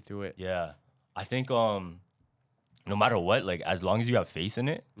stay happy through it. Yeah. I think no matter what, like as long as you have faith in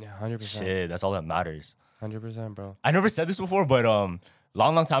it, Yeah, 100%. shit, that's all that matters. 100%, bro. I never said this before, but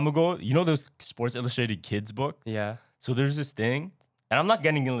long time ago, you know those Sports Illustrated kids books? Yeah. So there's this thing, and I'm not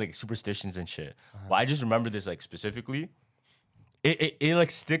getting into like superstitions and shit, but I just remember this like specifically. It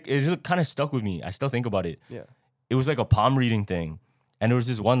just kind of stuck with me. I still think about it. Yeah. It was like a palm reading thing, and there was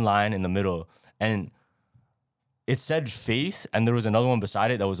this one line in the middle, and it said faith, and there was another one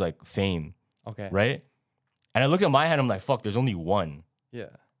beside it that was like fame, Okay. right? And I looked at my hand, I'm like, fuck, there's only one. Yeah.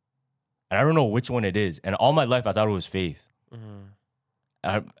 And I don't know which one it is. And all my life, I thought it was faith.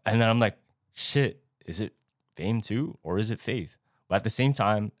 And then I'm like, shit, is it fame too? Or is it faith? But at the same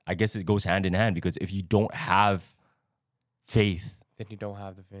time, I guess it goes hand in hand, because if you don't have faith, Then you don't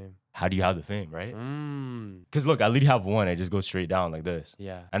have the fame. how do you have the fame, right? Mm. Because look, I literally have one. It just goes straight down like this.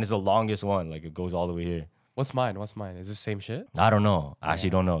 Yeah. And it's the longest one. Like it goes all the way here. What's mine? Is this same shit? I don't know. I actually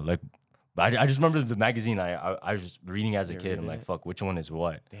don't know. Like, but I just remember the magazine I was just reading as a kid. I'm reading like, it? fuck, which one is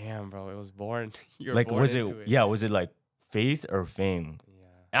what? Damn, bro. It was born. You're Like, born was into it, yeah, was it like faith or fame?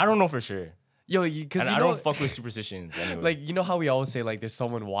 Yeah. I don't know for sure. Yo, because And you I know, don't fuck with superstitions anyway. like, you know how we always say like there's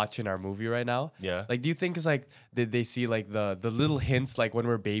someone watching our movie right now? Yeah. Like, do you think it's like did they see like the little hints like when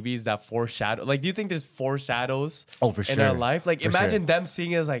we're babies that foreshadow? Like, do you think there's foreshadows? Oh, for in our sure. life? Like, For imagine sure. them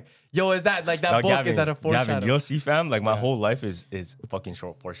seeing it as like, yo, is that like that Now, book? Gavin, Is that a foreshadow? Gavin, you'll see, fam. Like my whole life is fucking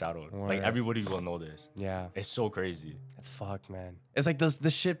foreshadowed. Like Word. everybody will know this. Yeah. It's so crazy. It's fucked, man. It's like the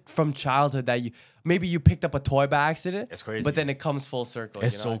shit from childhood that you picked up a toy by accident. It's crazy. But then it comes full circle.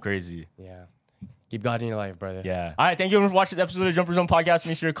 It's you know? so crazy. Yeah. Keep God in your life, brother. Yeah. All right. Thank you everyone for watching this episode of Jumper Zone Podcast.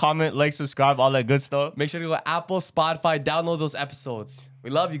 Make sure to comment, like, subscribe, all that good stuff. Make sure to go to Apple, Spotify, download those episodes. We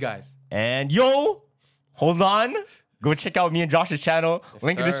love you guys. And yo, hold on. Go check out me and Josh's channel.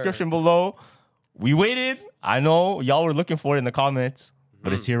 Link in the sir. description below. We waited. I know y'all were looking for it in the comments,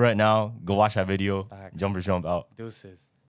 but it's here right now. Go watch that video. Facts. Jumper Jump out. Deuces.